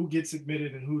 right? Who gets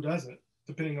admitted and who doesn't,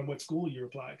 depending on what school you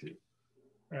apply to,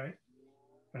 right?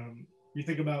 You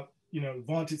think about,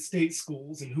 vaunted state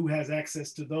schools and who has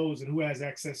access to those and who has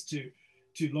access to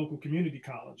local community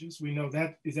colleges. We know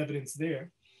that is evidence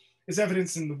there. It's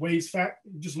evidence in the ways,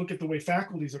 just look at the way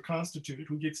faculties are constituted,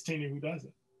 who gets tenure, who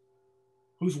doesn't,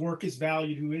 whose work is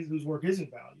valued, whose work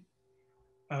isn't valued.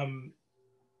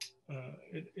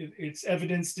 It's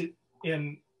evidenced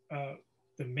in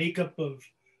the makeup of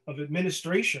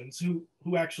administrations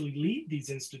who actually lead these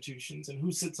institutions and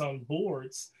who sits on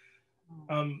boards.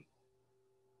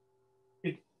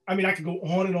 I could go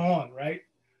on and on, right?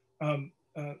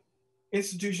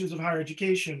 Institutions of higher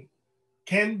education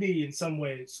can be in some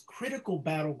ways critical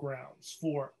battlegrounds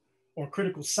or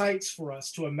critical sites for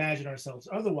us to imagine ourselves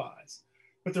otherwise.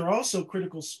 But they're also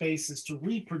critical spaces to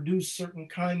reproduce certain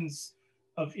kinds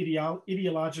of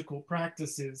ideological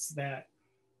practices that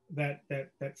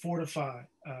fortify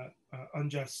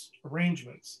unjust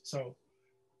arrangements. So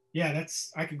yeah,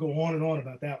 I could go on and on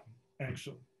about that one,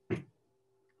 actually.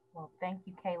 Well, thank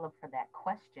you, Caleb, for that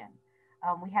question.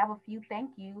 We have a few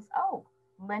thank yous. Oh,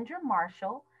 Linder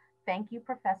Marshall, thank you,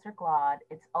 Professor Glaude.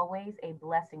 It's always a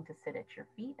blessing to sit at your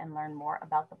feet and learn more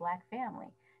about the Black family.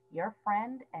 Your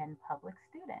friend and public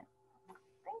student.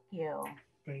 Thank you.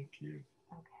 Thank you.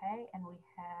 Okay, and we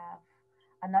have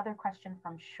another question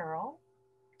from Cheryl.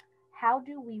 How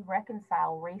do we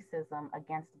reconcile racism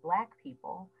against Black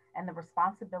people and the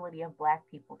responsibility of Black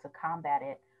people to combat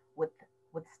it with,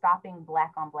 with stopping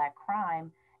Black on Black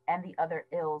crime and the other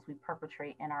ills we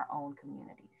perpetrate in our own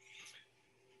communities?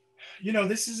 You know,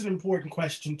 this is an important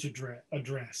question to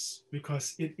address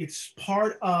because it's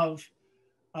part of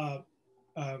uh,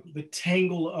 the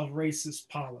tangle of racist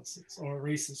policies or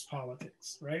racist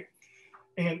politics, right?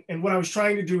 And what I was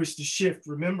trying to do is to shift.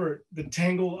 Remember the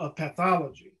tangle of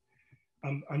pathology.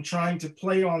 I'm trying to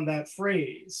play on that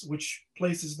phrase, which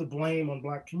places the blame on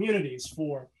Black communities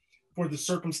for the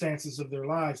circumstances of their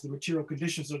lives, the material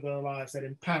conditions of their lives that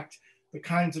impact the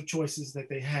kinds of choices that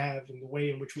they have and the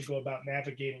way in which we go about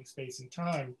navigating space and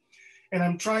time. And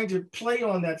I'm trying to play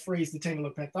on that phrase, the tangle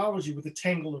of pathology, with the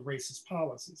tangle of racist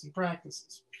policies and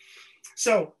practices.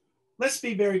 So let's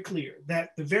be very clear that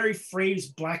the very phrase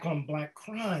Black on Black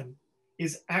crime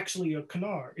is actually a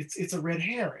canard. It's a red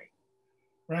herring,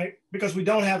 right? Because we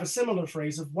don't have a similar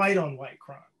phrase of white on white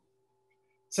crime.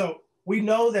 So we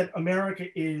know that America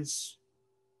is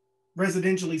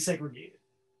residentially segregated.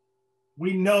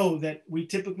 We know that we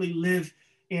typically live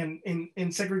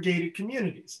in segregated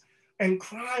communities, and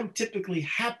crime typically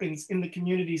happens in the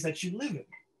communities that you live in.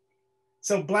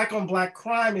 So Black on Black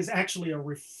crime is actually a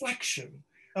reflection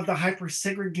of the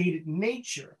hyper-segregated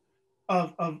nature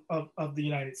of the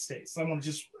United States. I want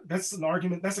to just, that's an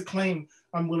argument, that's a claim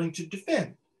I'm willing to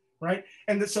defend, right?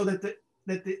 And so that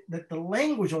the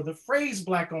language or the phrase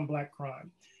Black on Black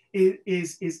crime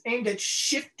is aimed at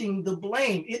shifting the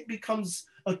blame. It becomes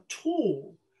a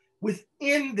tool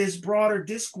within this broader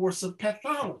discourse of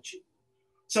pathology.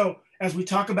 So as we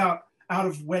talk about out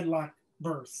of wedlock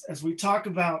births, as we talk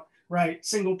about, right,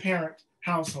 single parent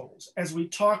households, as we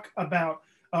talk about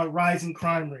rising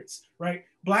crime rates, right?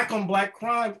 Black on Black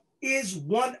crime is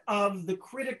one of the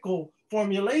critical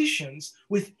formulations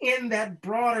within that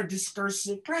broader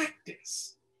discursive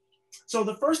practice. So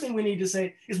the first thing we need to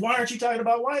say is, why aren't you talking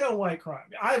about white on white crime?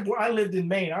 I lived in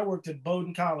Maine. I worked at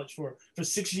Bowdoin College for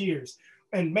 6 years.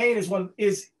 And Maine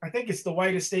I think it's the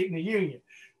whitest state in the union.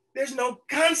 There's no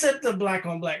concept of Black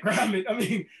on Black crime. I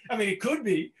mean, it could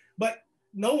be, but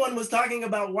no one was talking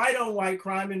about white on white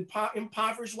crime in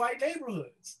impoverished white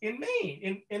neighborhoods in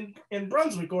Maine, in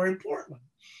Brunswick or in Portland,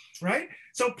 right?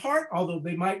 So although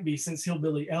they might be, since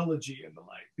hillbilly elegy and the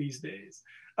like these days,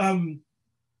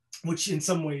 which in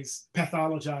some ways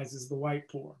pathologizes the white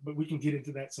poor, but we can get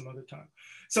into that some other time.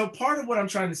 So part of what I'm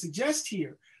trying to suggest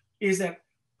here is that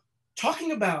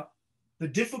talking about the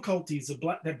difficulties of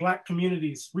that Black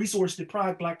communities,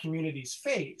 resource-deprived Black communities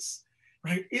face,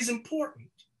 right, is important.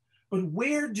 But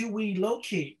where do we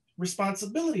locate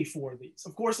responsibility for these?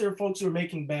 Of course, there are folks who are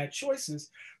making bad choices,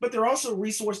 but there are also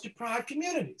resource-deprived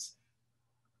communities.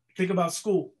 Think about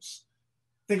schools,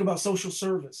 think about social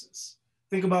services,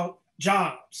 think about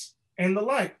jobs and the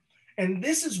like. And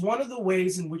this is one of the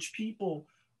ways in which people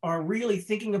are really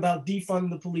thinking about defund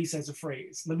the police as a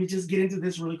phrase. Let me just get into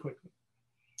this really quickly.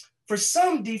 For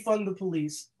some, defund the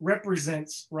police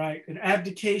represents, right, an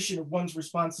abdication of one's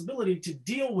responsibility to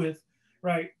deal with,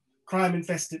 right,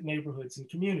 crime-infested neighborhoods and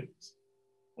communities.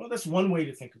 Well, that's one way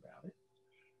to think about it.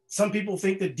 Some people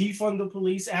think that defund the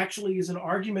police actually is an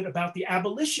argument about the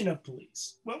abolition of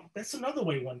police. Well, that's another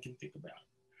way one can think about it.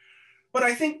 But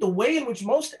I think the way in which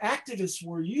most activists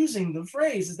were using the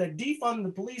phrase is that defund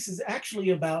the police is actually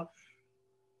about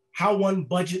how one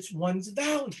budgets one's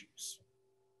values.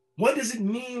 What does it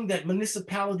mean that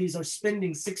municipalities are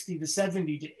spending 60 to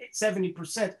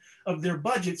 70% of their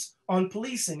budgets on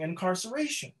policing and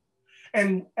incarceration?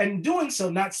 And doing so,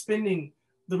 not spending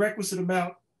the requisite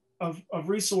amount of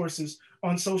resources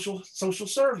on social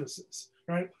services,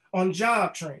 right? On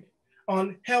job training,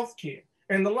 on healthcare,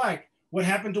 and the like. What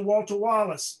happened to Walter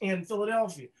Wallace in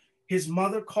Philadelphia? His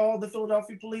mother called the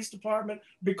Philadelphia Police Department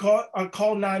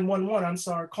called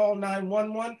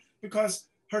 911 because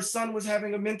her son was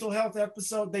having a mental health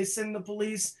episode. They send the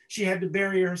police. She had to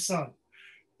bury her son.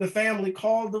 The family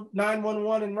called the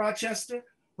 911 in Rochester,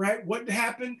 right? What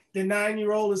happened? The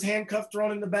 9-year-old is handcuffed,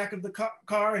 thrown in the back of the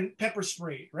car and pepper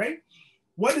sprayed, right?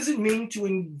 What does it mean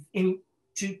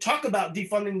to talk about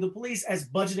defunding the police as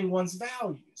budgeting one's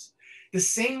values? The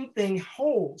same thing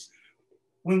holds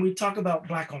when we talk about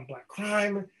Black on Black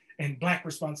crime and Black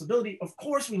responsibility. Of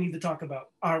course, we need to talk about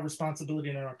our responsibility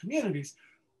in our communities,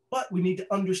 but we need to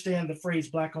understand the phrase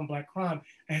Black on Black crime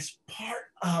as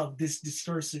part of this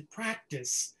discursive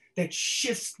practice that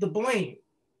shifts the blame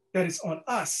that is on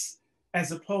us,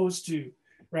 as opposed to,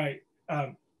 right,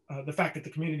 the fact that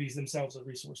the communities themselves are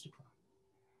resource deprived.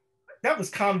 That was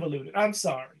convoluted. I'm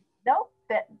sorry. Nope.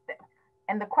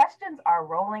 And the questions are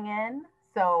rolling in.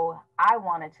 So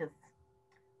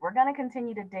we're going to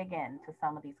continue to dig into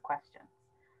some of these questions.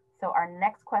 So our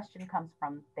next question comes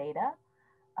from Theta.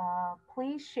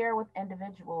 Please share with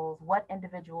individuals what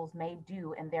individuals may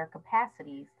do in their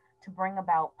capacities to bring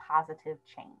about positive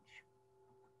change.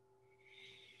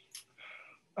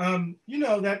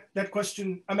 That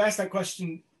question, I'm asked that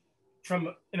question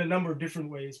from in a number of different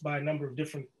ways by a number of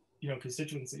different,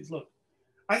 constituencies. Look,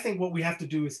 I think what we have to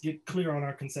do is get clear on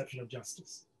our conception of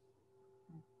justice.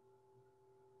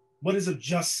 What does a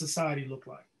just society look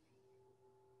like?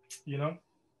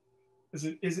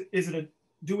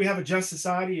 Do we have a just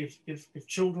society if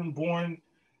children born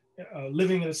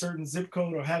living in a certain zip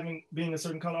code or being a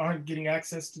certain color aren't getting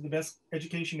access to the best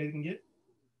education they can get?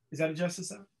 Is that a just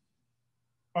society?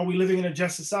 Are we living in a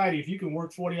just society if you can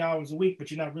work 40 hours a week,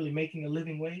 but you're not really making a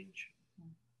living wage?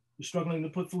 You're struggling to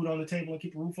put food on the table and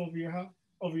keep a roof over your house,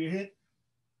 over your head?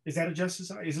 Is that a just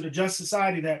society? Is it a just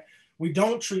society that we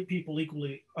don't treat people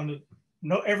equally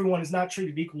everyone is not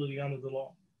treated equally under the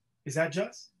law? Is that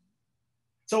just?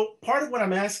 So part of what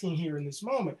I'm asking here in this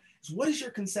moment is, what is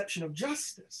your conception of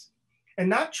justice? And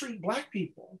not treat Black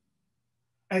people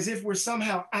as if we're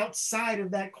somehow outside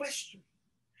of that question.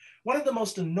 One of the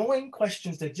most annoying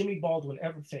questions that Jimmy Baldwin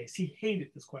ever faced, he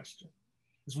hated this question,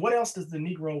 is what else does the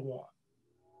Negro want?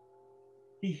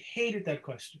 He hated that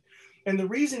question. And the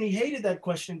reason he hated that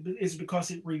question is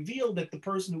because it revealed that the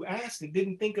person who asked it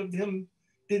didn't think of him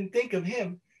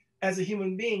as a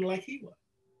human being like he was.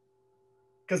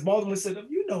 Because Baldwin said,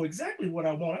 you know exactly what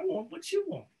I want. I want what you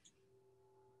want.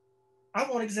 I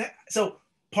want exactly. So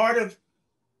part of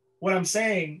what I'm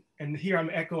saying, and here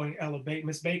I'm echoing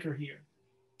Miss Baker here,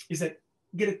 is that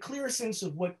get a clearer sense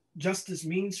of what justice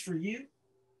means for you.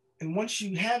 And once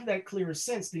you have that clearer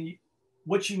sense, then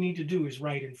what you need to do is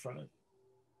right in front of you.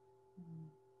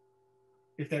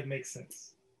 If that makes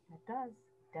sense. It does.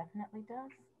 Definitely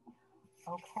does.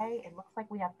 Okay, it looks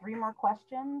like we have 3 more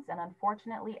questions. And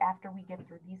unfortunately, after we get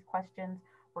through these questions,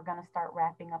 we're going to start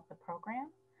wrapping up the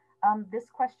program. This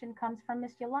question comes from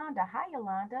Miss Yolanda. Hi,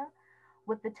 Yolanda.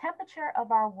 With the temperature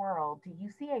of our world, do you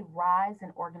see a rise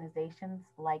in organizations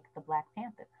like the Black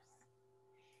Panthers?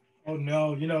 Oh,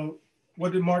 no.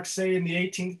 What did Marx say in the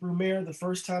 18th Brumaire? The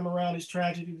first time around is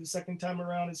tragedy, the second time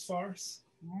around is farce.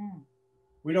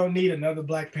 We don't need another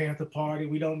Black Panther Party.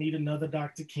 We don't need another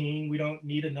Dr. King. We don't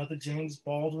need another James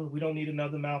Baldwin. We don't need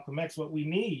another Malcolm X. What we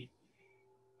need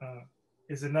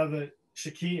is another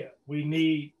Shakia. We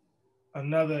need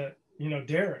another,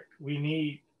 Derek. We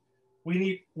need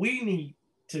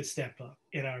to step up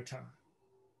in our time.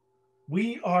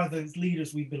 We are the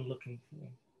leaders we've been looking for.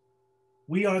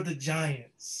 We are the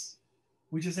giants.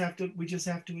 We just have to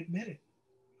admit it.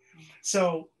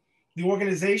 So the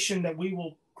organization that we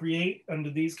will create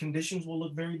under these conditions will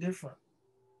look very different.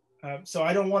 So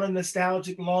I don't want a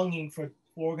nostalgic longing for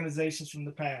organizations from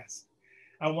the past.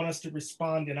 I want us to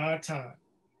respond in our time,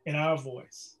 in our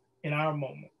voice, in our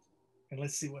moment, and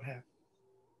let's see what happens.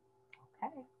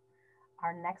 Okay.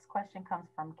 Our next question comes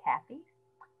from Kathy.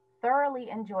 Thoroughly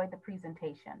enjoyed the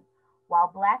presentation.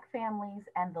 While Black families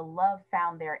and the love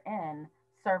found therein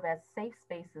serve as safe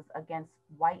spaces against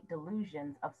white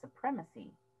delusions of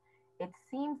supremacy, it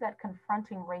seems that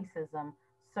confronting racism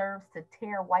serves to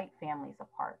tear white families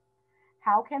apart.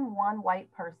 How can one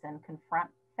white person confront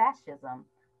fascism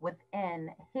within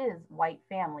his white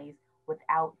families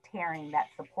without tearing that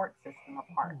support system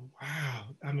apart? Oh, wow.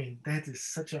 I mean, that is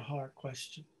such a hard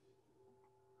question.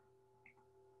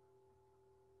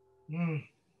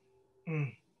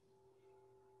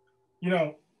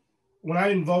 When I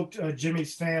invoked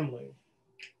Jimmy's family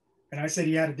and I said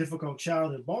he had a difficult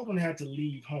childhood, Baldwin had to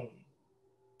leave home,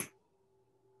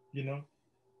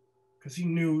 because he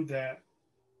knew that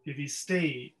if he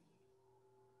stayed,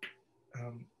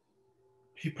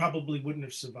 he probably wouldn't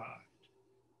have survived.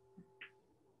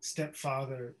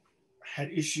 Stepfather had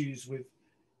issues with,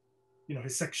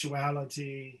 his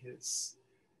sexuality, his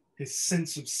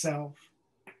sense of self.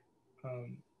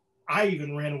 I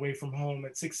even ran away from home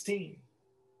at 16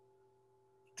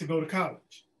 to go to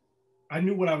college. I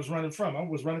knew what I was running from. I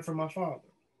was running from my father.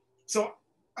 So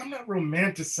I'm not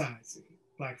romanticizing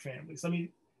Black families.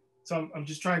 So I'm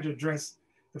just trying to address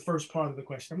the first part of the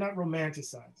question. I'm not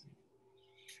romanticizing.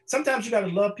 Sometimes you got to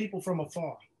love people from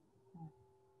afar.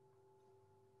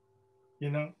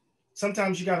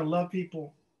 Sometimes you got to love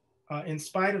people in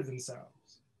spite of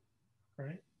themselves,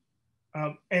 right?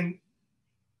 And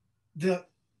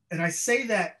I say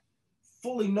that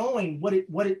fully knowing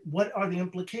what are the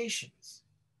implications,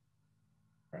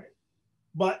 right?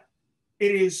 But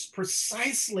it is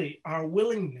precisely our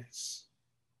willingness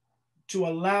to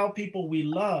allow people we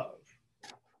love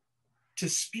to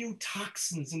spew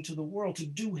toxins into the world, to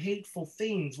do hateful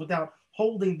things without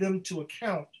holding them to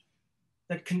account,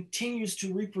 that continues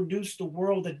to reproduce the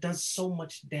world that does so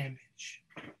much damage.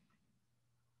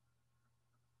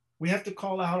 We have to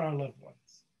call out our loved ones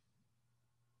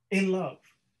in love,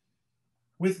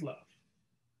 with love.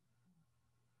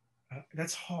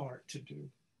 That's hard to do.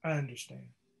 I understand.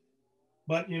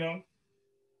 But, you know,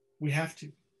 we have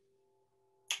to,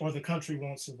 or the country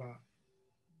won't survive.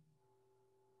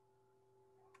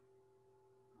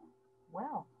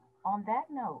 Well, on that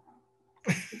note,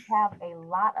 we have a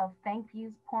lot of thank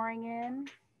yous pouring in.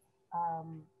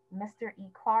 Mr.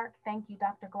 E. Clark, thank you,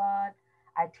 Dr. Glaude.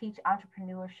 I teach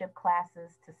entrepreneurship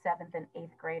classes to 7th and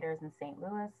 8th graders in St.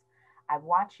 Louis. I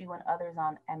watch you and others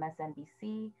on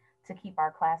MSNBC to keep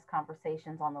our class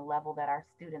conversations on the level that our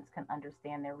students can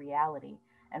understand their reality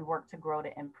and work to grow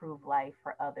to improve life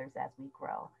for others as we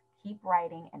grow. Keep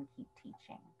writing and keep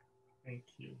teaching. Thank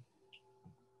you.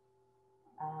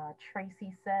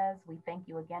 Tracy says, we thank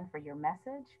you again for your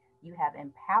message. You have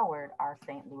empowered our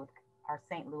St.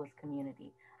 Louis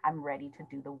community. I'm ready to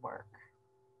do the work.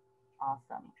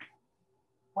 Awesome.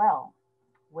 Well,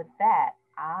 with that,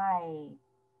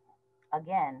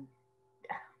 again,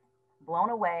 blown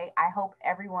away. I hope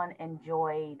everyone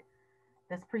enjoyed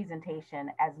this presentation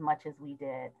as much as we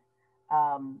did.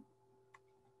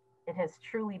 It has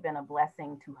truly been a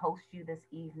blessing to host you this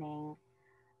evening.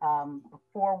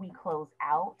 Before we close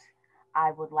out,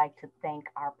 I would like to thank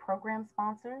our program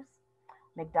sponsors,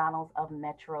 McDonald's of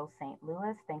Metro St.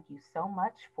 Louis. Thank you so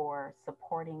much for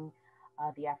supporting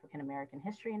the African American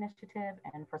History Initiative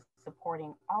and for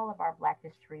supporting all of our Black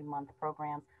History Month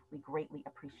programs. We greatly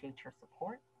appreciate your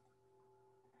support.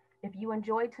 If you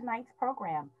enjoyed tonight's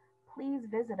program, please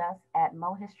visit us at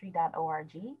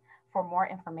mohistory.org for more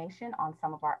information on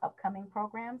some of our upcoming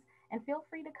programs, and feel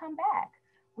free to come back.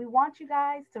 We want you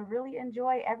guys to really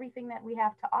enjoy everything that we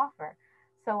have to offer.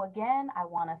 So again, I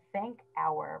want to thank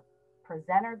our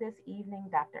presenter this evening,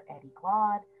 Dr. Eddie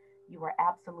Glaude. You were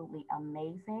absolutely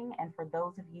amazing. And for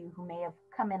those of you who may have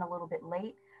come in a little bit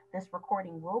late, this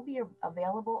recording will be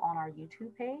available on our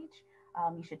YouTube page.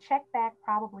 You should check back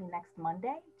probably next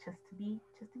Monday, just to be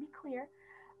clear.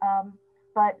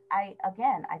 But I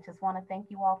just want to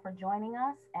thank you all for joining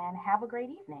us, and have a great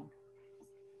evening.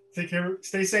 Take care.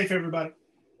 Stay safe, everybody.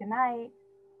 Good night.